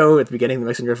Mexico at the beginning of the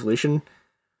Mexican Revolution.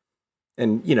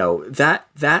 And, you know,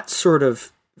 that sort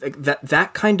of like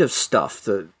that kind of stuff,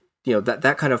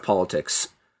 that kind of politics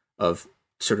of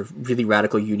sort of really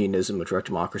radical unionism, of direct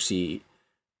democracy,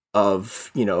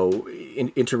 of,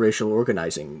 interracial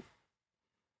organizing.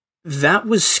 That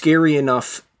was scary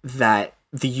enough that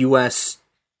the U.S.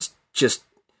 just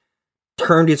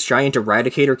turned its giant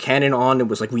eradicator cannon on and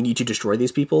was like, we need to destroy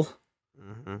these people.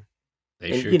 Mm-hmm.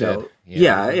 They sure did.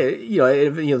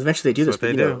 Eventually they do this. But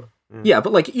they do. Yeah,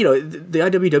 but the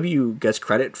IWW gets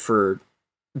credit for,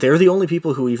 they're the only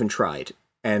people who even tried.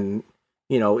 And,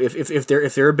 if there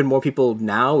had been more people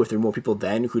now, if there were more people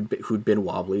then who'd been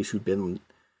wobblies, who'd been,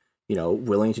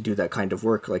 willing to do that kind of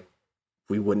work,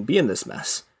 we wouldn't be in this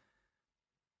mess.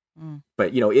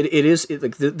 But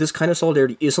this kind of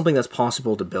solidarity is something that's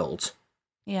possible to build.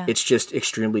 Yeah, it's just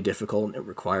extremely difficult, and it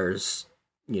requires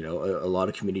a lot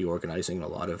of community organizing, a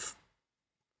lot of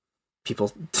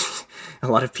people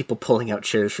pulling out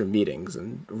chairs from meetings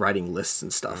and writing lists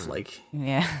and stuff. A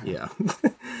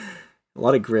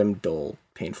lot of grim, dull,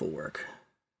 painful work.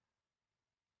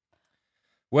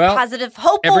 Well, positive,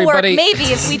 hopeful work, maybe,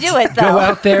 if we do it, though. Go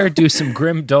out there, do some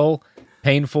grim, dull,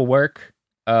 painful work.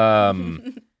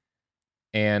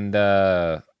 And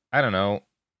I don't know.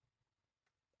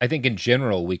 I think in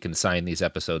general we can sign these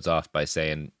episodes off by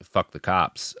saying "fuck the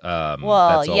cops."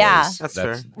 That's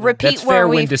fair. Repeat that's fair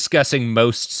when discussing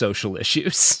most social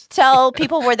issues. Tell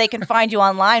people where they can find you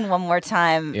online one more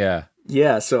time. Yeah.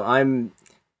 So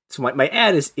my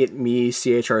ad is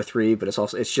CHR3, but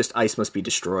it's just ICE must be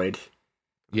destroyed.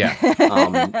 Yeah.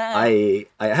 I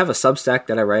have a Substack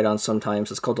that I write on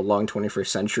sometimes. It's called The Long 21st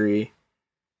Century.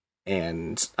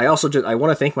 And I also I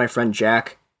want to thank my friend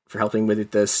Jack for helping me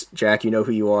with this. Jack, you know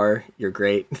who you are. You're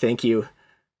great. Thank you.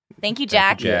 Thank you,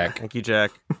 Jack. Thank you,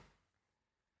 Jack.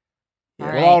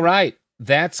 All right.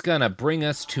 That's going to bring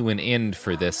us to an end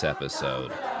for this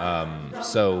episode.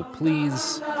 So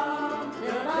please,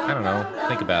 I don't know,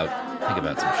 think about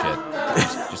some shit.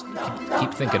 Just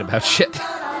keep thinking about shit.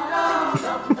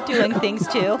 Doing things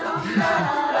too.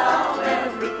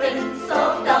 Everything's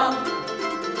so dumb.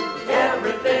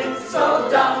 Everything's so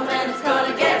dumb, and it's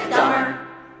gonna get dumber.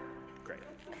 Great.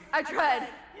 I tried.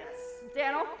 Yes.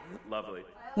 Daniel? Lovely.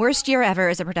 Worst Year Ever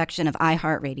is a production of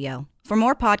iHeartRadio. For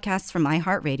more podcasts from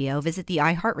iHeartRadio, visit the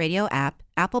iHeartRadio app,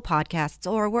 Apple Podcasts,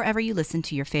 or wherever you listen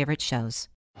to your favorite shows.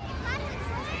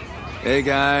 Hey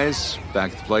guys,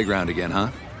 back at the playground again,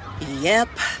 huh? Yep.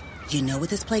 You know what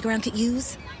this playground could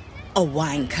use? A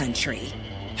wine country.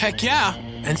 Heck yeah,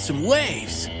 and some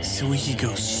waves, so we could go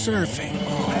surfing.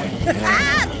 Oh,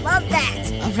 yeah. Love that.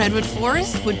 A redwood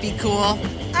forest would be cool.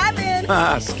 I'm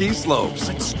in. Ski slopes.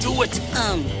 Let's do it.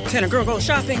 Can a girl go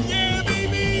shopping? Yeah,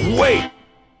 baby. Wait.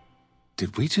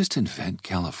 Did we just invent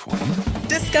California?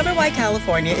 Discover why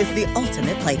California is the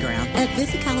ultimate playground at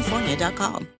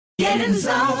visitcalifornia.com. Get in the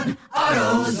zone,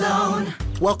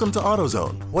 AutoZone. Welcome to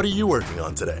AutoZone. What are you working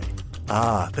on today?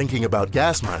 Thinking about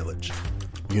gas mileage.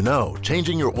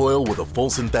 Changing your oil with a full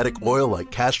synthetic oil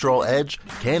like Castrol Edge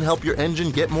can help your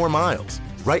engine get more miles.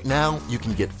 Right now, you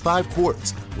can get 5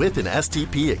 quarts with an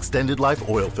STP Extended Life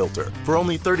Oil Filter for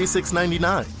only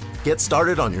 $36.99. Get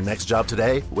started on your next job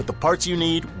today with the parts you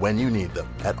need when you need them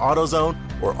at AutoZone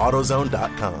or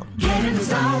AutoZone.com. Get in the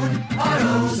zone,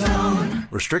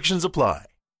 AutoZone. Restrictions apply.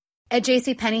 At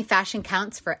JCPenney, fashion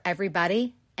counts for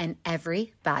everybody and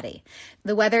everybody.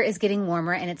 The weather is getting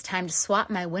warmer, and it's time to swap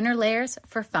my winter layers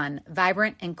for fun,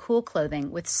 vibrant, and cool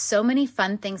clothing. With so many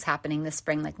fun things happening this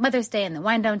spring, like Mother's Day and the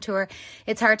Wind Down Tour,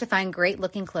 it's hard to find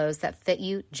great-looking clothes that fit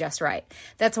you just right.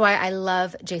 That's why I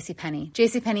love JCPenney.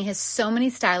 JCPenney has so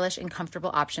many stylish and comfortable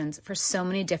options for so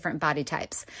many different body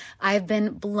types. I've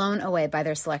been blown away by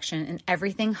their selection, and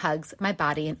everything hugs my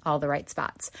body in all the right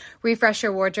spots. Refresh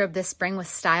your wardrobe this spring with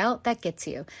style that gets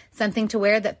you. Something to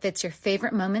wear that fits your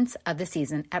favorite moments of the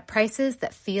season at prices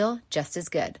that feel just as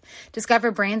good.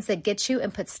 Discover brands that get you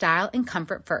and put style and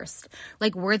comfort first,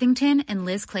 like Worthington and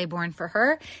Liz Claiborne for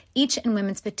her, each in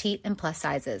women's petite and plus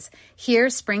sizes. Here,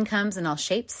 spring comes in all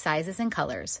shapes, sizes, and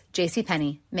colors.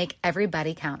 JCPenney, make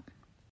everybody count.